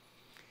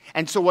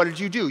 And so what did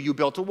you do? You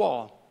built a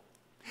wall.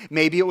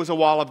 Maybe it was a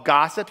wall of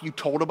gossip. You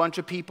told a bunch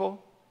of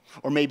people.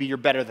 Or maybe you're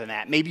better than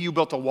that. Maybe you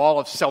built a wall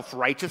of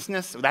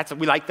self-righteousness.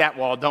 We like that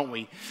wall, don't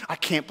we? I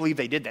can't believe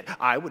they did that.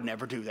 I would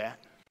never do that.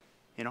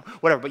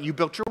 Whatever, but you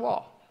built your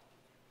wall.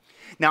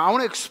 Now, I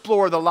want to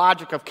explore the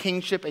logic of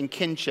kingship and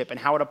kinship and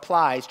how it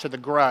applies to the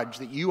grudge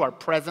that you are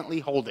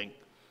presently holding,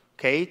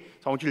 okay? So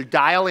I want you to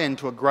dial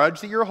into a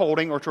grudge that you're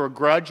holding or to a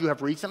grudge you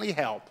have recently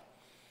held.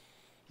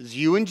 This is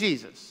you and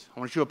Jesus. I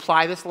want you to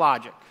apply this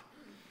logic.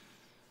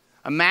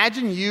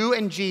 Imagine you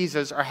and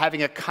Jesus are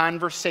having a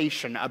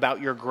conversation about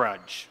your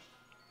grudge,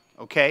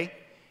 okay?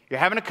 You're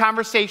having a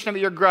conversation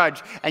about your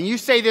grudge, and you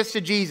say this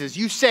to Jesus.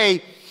 You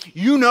say,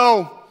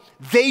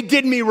 "They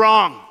did me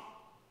wrong."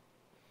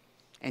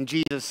 And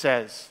Jesus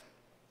says,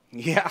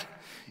 "Yeah,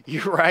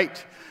 you're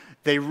right.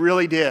 They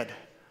really did.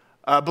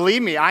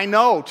 Believe me, I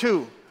know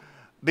too,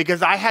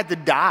 because I had to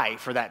die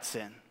for that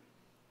sin."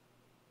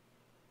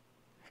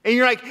 And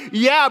you're like,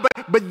 "Yeah,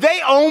 but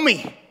they owe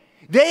me.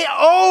 They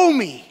owe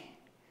me."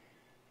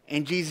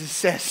 And Jesus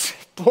says,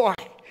 "Boy,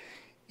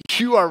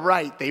 you are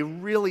right. They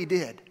really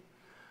did.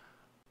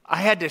 I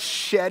had to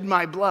shed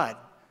my blood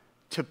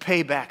to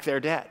pay back their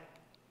debt."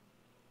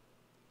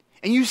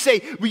 And you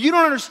say, well, you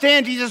don't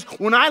understand, Jesus.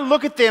 When I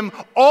look at them,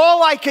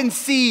 all I can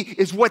see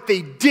is what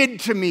they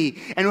did to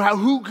me and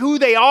who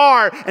they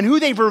are and who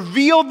they've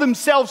revealed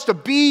themselves to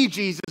be,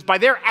 Jesus, by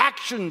their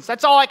actions.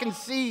 That's all I can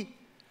see.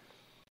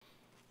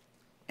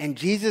 And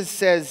Jesus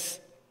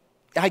says,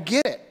 I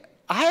get it.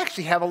 I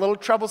actually have a little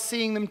trouble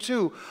seeing them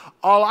too.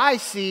 All I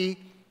see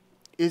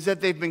is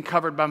that they've been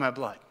covered by my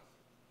blood.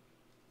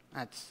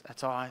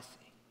 That's all I see.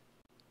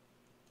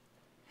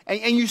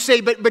 And you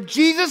say, but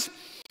Jesus,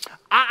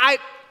 I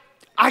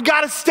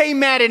got to stay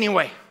mad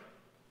anyway.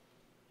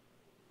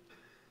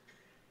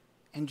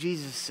 And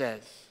Jesus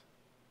says,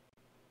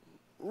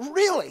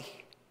 really?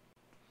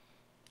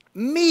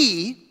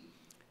 Me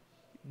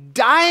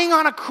dying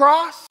on a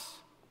cross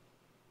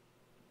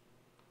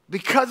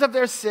because of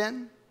their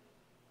sin?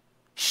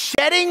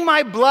 Shedding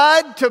my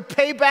blood to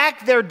pay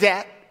back their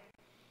debt?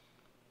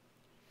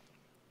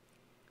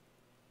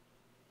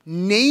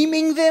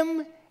 Naming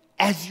them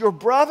as your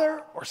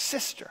brother or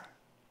sister?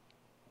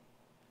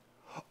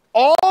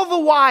 All the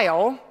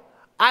while,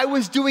 I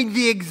was doing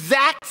the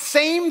exact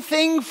same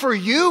thing for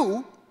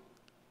you.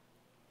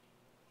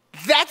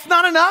 That's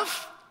not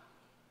enough?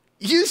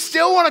 You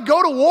still want to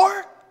go to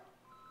war?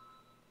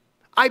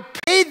 I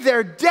paid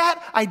their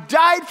debt. I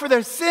died for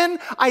their sin.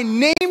 I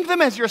named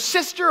them as your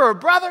sister or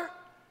brother.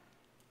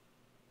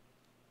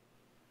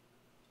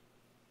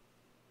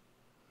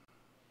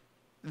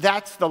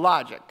 That's the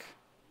logic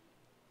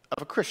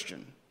of a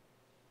Christian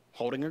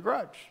holding a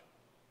grudge.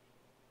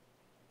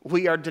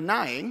 We are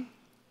denying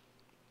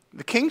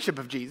the kingship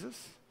of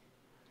Jesus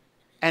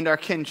and our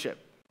kinship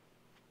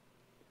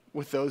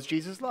with those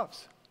Jesus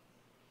loves.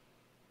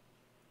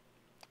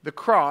 The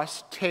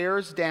cross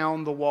tears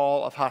down the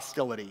wall of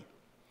hostility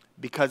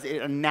because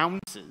it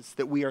announces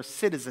that we are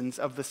citizens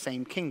of the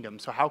same kingdom.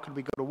 So how could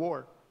we go to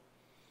war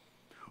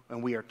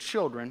when we are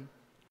children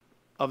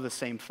of the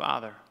same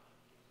Father?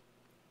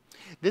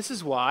 This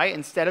is why,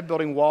 instead of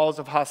building walls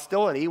of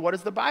hostility, what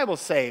does the Bible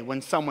say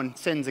when someone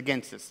sins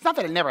against us? It's not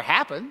that it never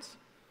happens.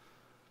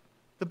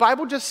 The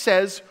Bible just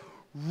says,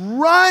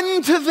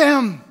 run to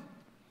them.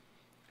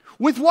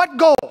 With what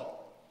goal?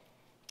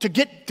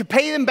 To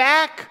pay them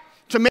back?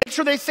 To make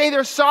sure they say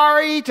they're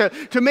sorry?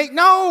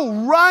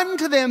 No, run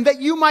to them that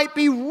you might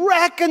be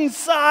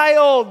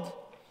reconciled.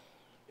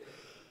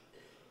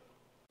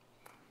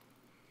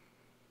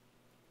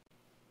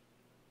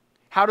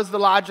 How does the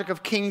logic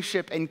of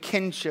kingship and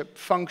kinship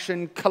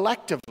function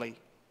collectively?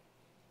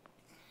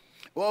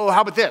 Well,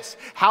 how about this?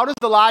 How does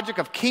the logic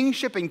of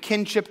kingship and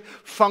kinship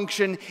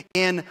function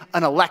in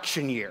an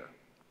election year?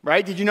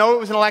 Right? Did you know it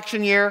was an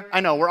election year?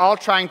 I know, we're all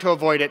trying to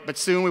avoid it, but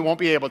soon we won't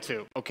be able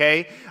to,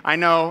 okay? I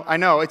know.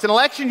 It's an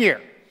election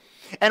year.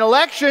 And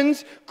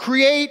elections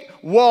create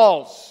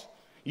walls.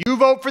 You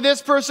vote for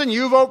this person,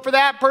 you vote for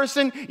that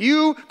person,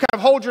 you kind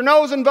of hold your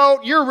nose and vote,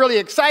 you're really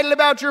excited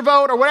about your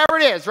vote, or whatever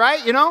it is,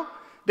 right? You know?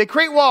 They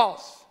create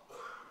walls.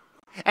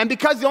 And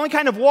because the only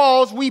kind of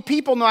walls we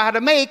people know how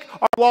to make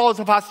are walls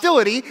of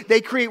hostility,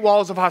 they create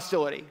walls of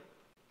hostility.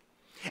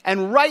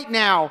 And right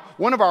now,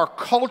 one of our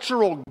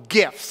cultural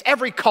gifts,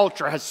 every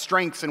culture has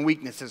strengths and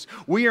weaknesses.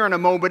 We are in a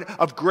moment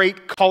of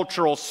great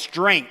cultural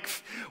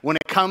strength when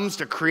it comes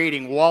to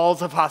creating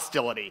walls of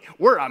hostility.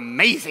 We're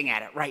amazing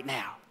at it right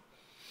now.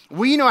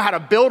 We know how to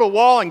build a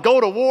wall and go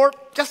to war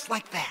just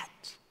like that.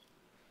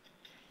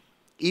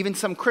 Even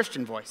some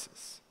Christian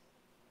voices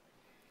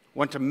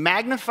want to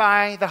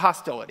magnify the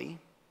hostility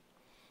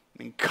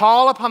and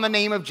call upon the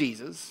name of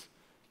Jesus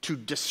to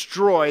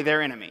destroy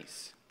their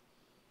enemies.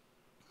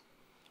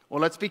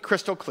 Well, let's be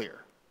crystal clear.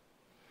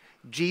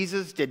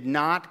 Jesus did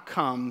not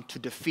come to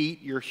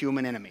defeat your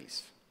human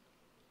enemies.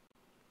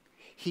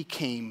 He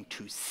came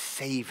to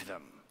save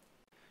them,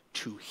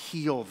 to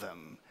heal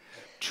them,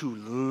 to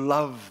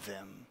love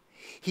them.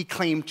 He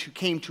came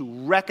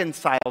to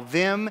reconcile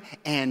them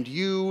and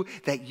you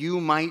that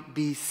you might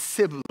be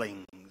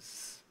siblings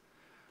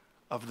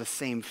of the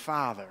same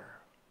Father,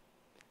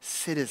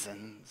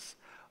 citizens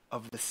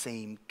of the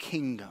same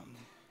kingdom.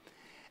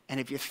 And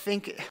if you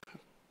think,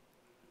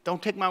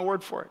 don't take my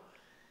word for it.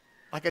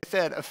 Like I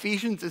said,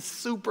 Ephesians is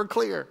super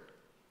clear.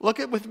 Look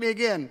at it with me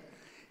again.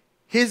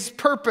 His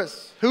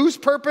purpose, whose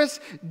purpose?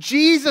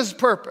 Jesus'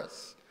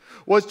 purpose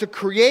was to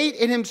create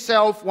in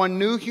himself one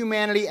new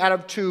humanity out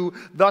of two,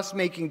 thus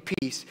making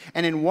peace,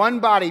 and in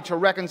one body to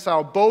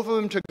reconcile both of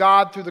them to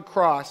God through the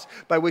cross,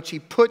 by which he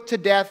put to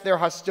death their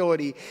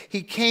hostility.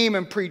 He came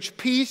and preached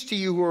peace to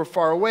you who are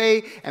far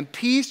away, and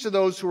peace to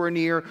those who are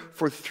near,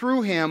 for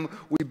through him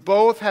we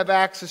both have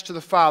access to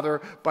the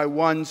Father by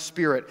one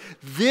Spirit.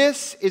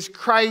 This is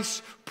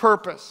Christ's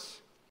purpose.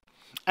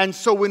 And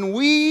so when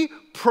we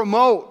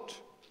promote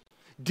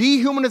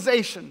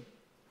dehumanization,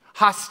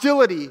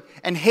 hostility,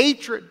 and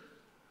hatred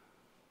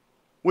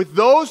with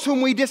those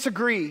whom we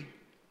disagree,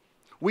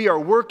 we are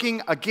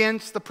working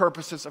against the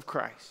purposes of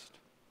Christ.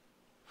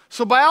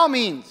 So by all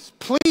means,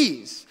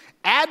 please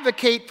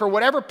Advocate for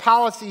whatever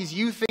policies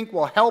you think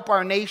will help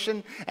our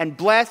nation and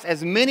bless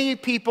as many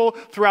people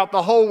throughout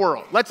the whole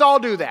world. Let's all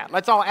do that.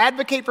 Let's all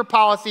advocate for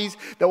policies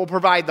that will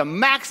provide the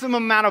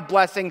maximum amount of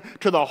blessing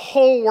to the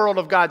whole world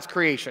of God's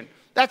creation.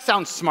 That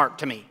sounds smart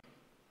to me.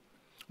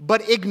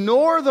 But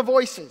ignore the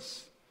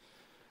voices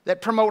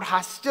that promote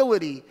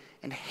hostility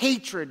and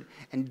hatred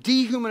and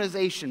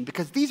dehumanization,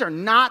 because these are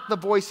not the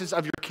voices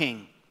of your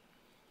King.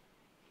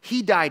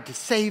 He died to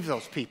save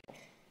those people.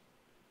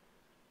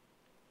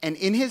 And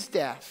in his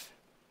death,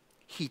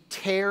 he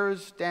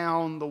tears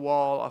down the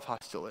wall of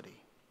hostility.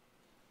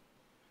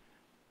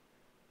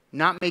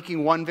 Not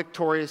making one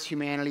victorious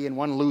humanity and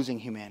one losing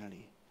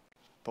humanity,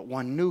 but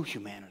one new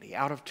humanity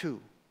out of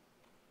two.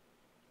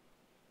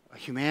 A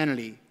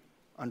humanity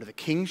under the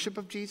kingship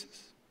of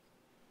Jesus,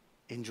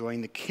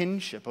 enjoying the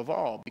kinship of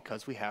all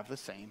because we have the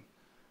same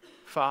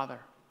Father.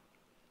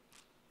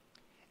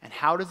 And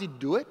how does he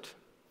do it?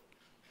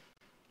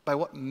 By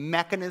what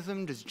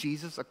mechanism does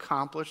Jesus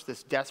accomplish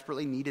this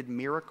desperately needed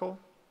miracle?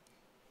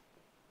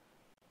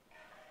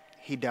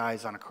 He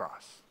dies on a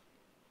cross.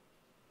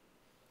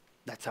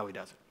 That's how he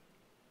does it.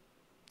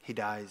 He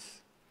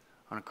dies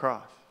on a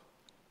cross.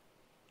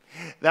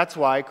 That's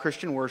why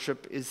Christian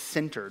worship is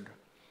centered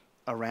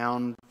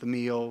around the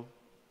meal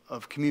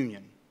of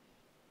communion,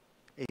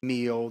 a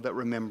meal that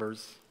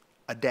remembers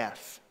a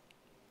death.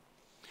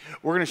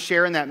 We're going to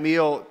share in that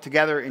meal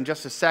together in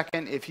just a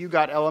second. If you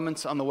got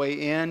elements on the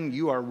way in,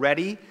 you are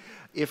ready.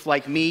 If,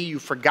 like me, you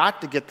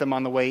forgot to get them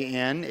on the way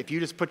in, if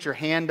you just put your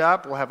hand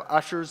up, we'll have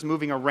ushers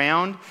moving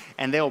around,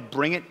 and they'll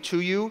bring it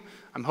to you.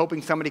 I'm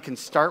hoping somebody can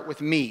start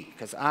with me,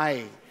 because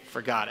I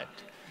forgot it.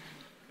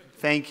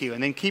 Thank you.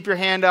 And then keep your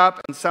hand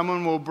up, and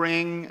someone will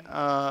bring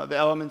the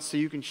elements so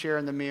you can share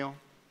in the meal.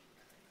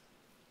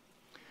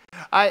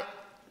 I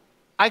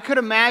could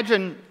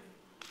imagine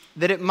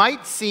that it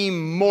might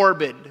seem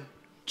morbid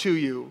to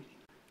you.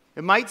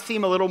 It might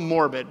seem a little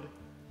morbid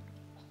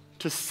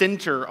to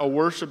center a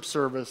worship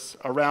service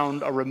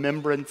around a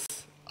remembrance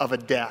of a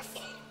death.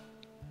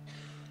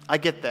 I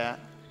get that.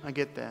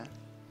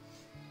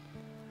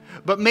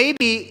 But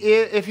maybe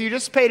if you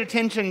just paid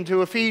attention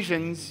to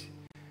Ephesians,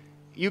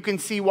 you can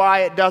see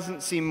why it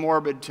doesn't seem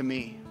morbid to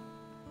me.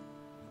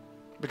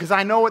 Because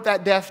I know what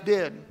that death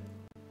did.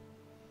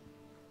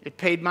 It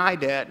paid my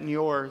debt and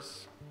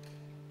yours.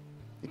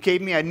 It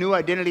gave me a new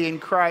identity in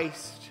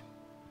Christ.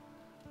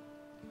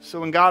 So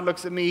when God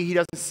looks at me, he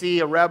doesn't see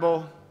a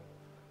rebel.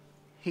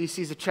 He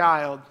sees a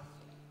child.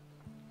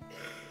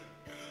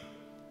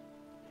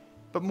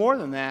 But more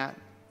than that,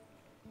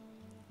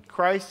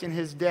 Christ in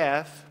his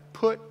death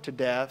put to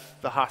death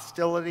the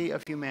hostility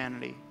of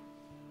humanity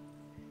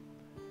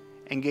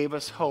and gave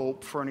us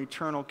hope for an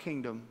eternal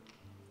kingdom.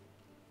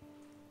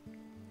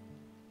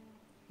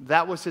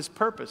 That was his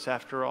purpose,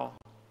 after all.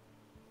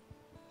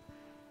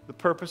 The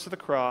purpose of the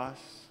cross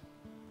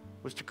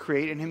was to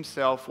create in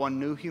himself one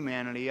new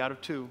humanity out of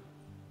two.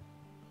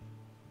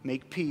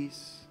 Make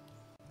peace.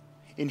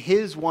 In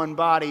his one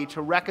body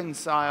to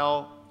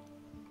reconcile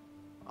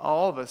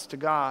all of us to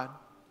God.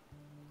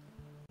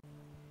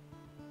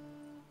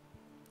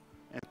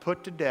 And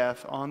put to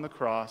death on the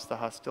cross the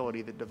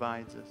hostility that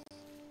divides us.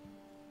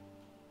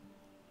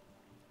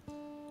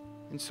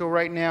 And so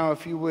right now,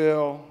 if you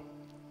will,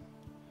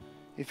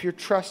 if you're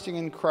trusting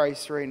in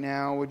Christ right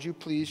now, would you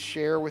please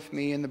share with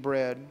me in the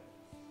bread?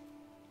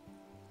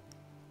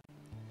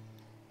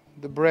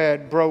 The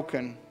bread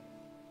broken,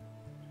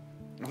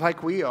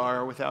 like we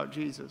are without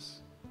Jesus.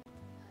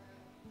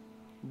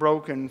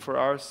 Broken for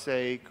our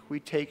sake, we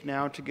take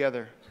now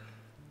together.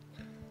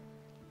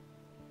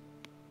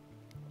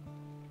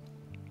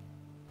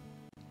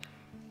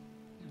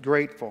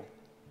 Grateful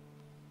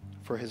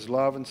for his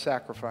love and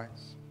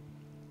sacrifice,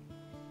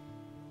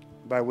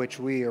 by which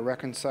we are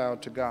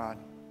reconciled to God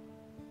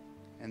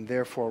and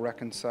therefore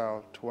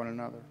reconciled to one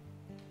another.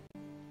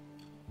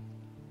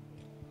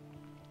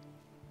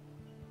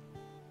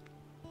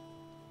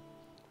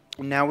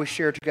 And now we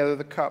share together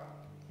the cup.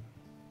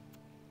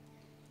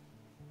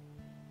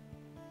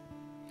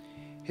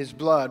 His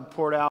blood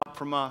poured out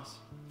from us,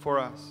 for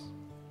us.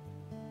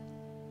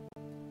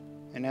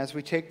 And as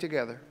we take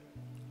together,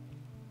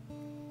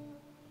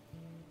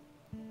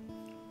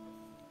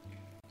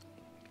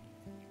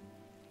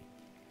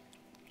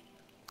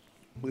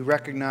 we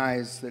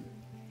recognize that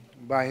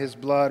by his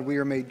blood we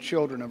are made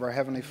children of our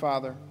Heavenly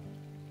Father.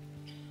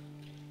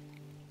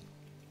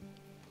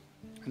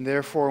 And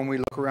therefore, when we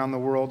look around the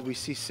world, we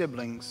see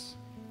siblings,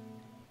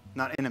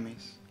 not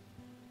enemies.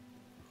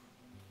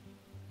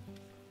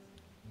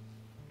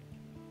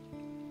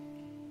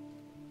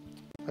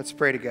 Let's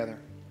pray together.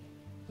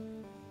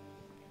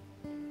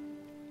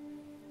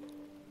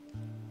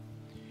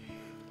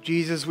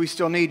 Jesus, we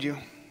still need you.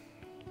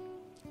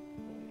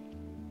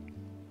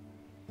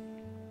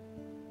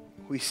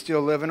 We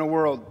still live in a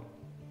world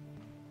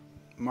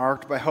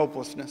marked by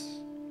hopelessness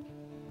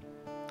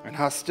and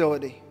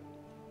hostility.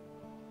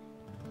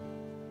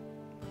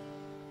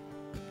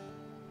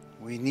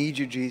 We need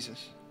you,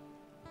 Jesus.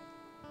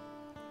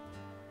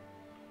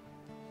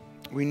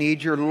 We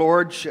need your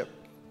lordship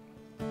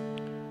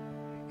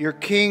your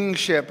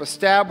kingship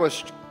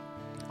established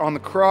on the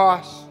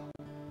cross,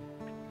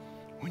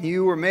 when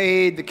you were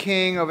made the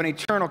king of an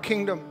eternal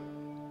kingdom,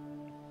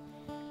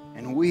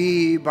 and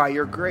we, by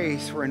your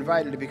grace, were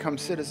invited to become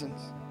citizens.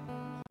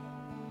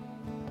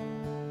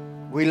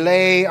 We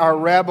lay our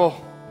rebel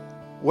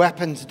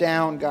weapons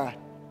down, God,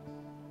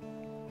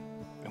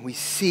 and we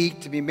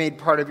seek to be made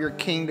part of your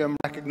kingdom,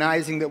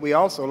 recognizing that we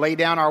also lay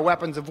down our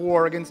weapons of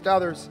war against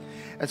others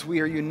as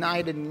we are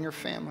united in your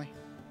family.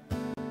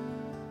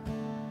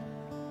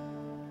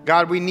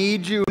 God, we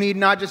need you. We need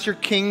not just your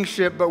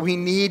kingship, but we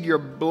need your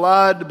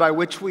blood by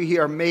which we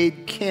are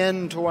made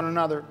kin to one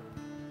another,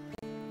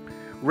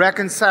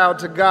 reconciled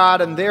to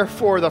God, and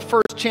therefore the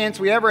first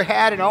chance we ever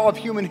had in all of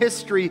human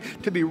history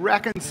to be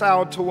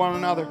reconciled to one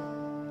another,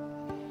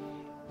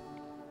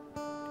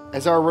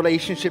 as our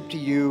relationship to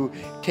you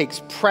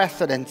takes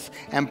precedence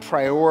and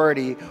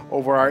priority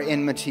over our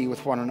enmity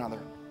with one another.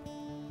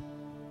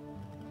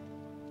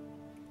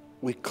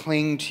 We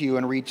cling to you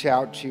and reach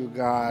out to you,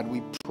 God.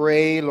 We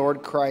pray,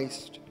 Lord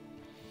Christ,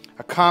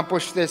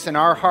 accomplish this in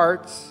our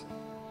hearts,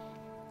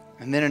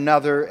 and then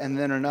another, and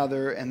then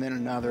another, and then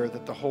another,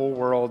 that the whole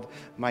world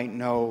might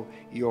know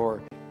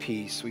your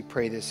peace. We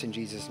pray this in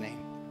Jesus' name.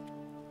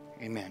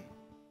 Amen.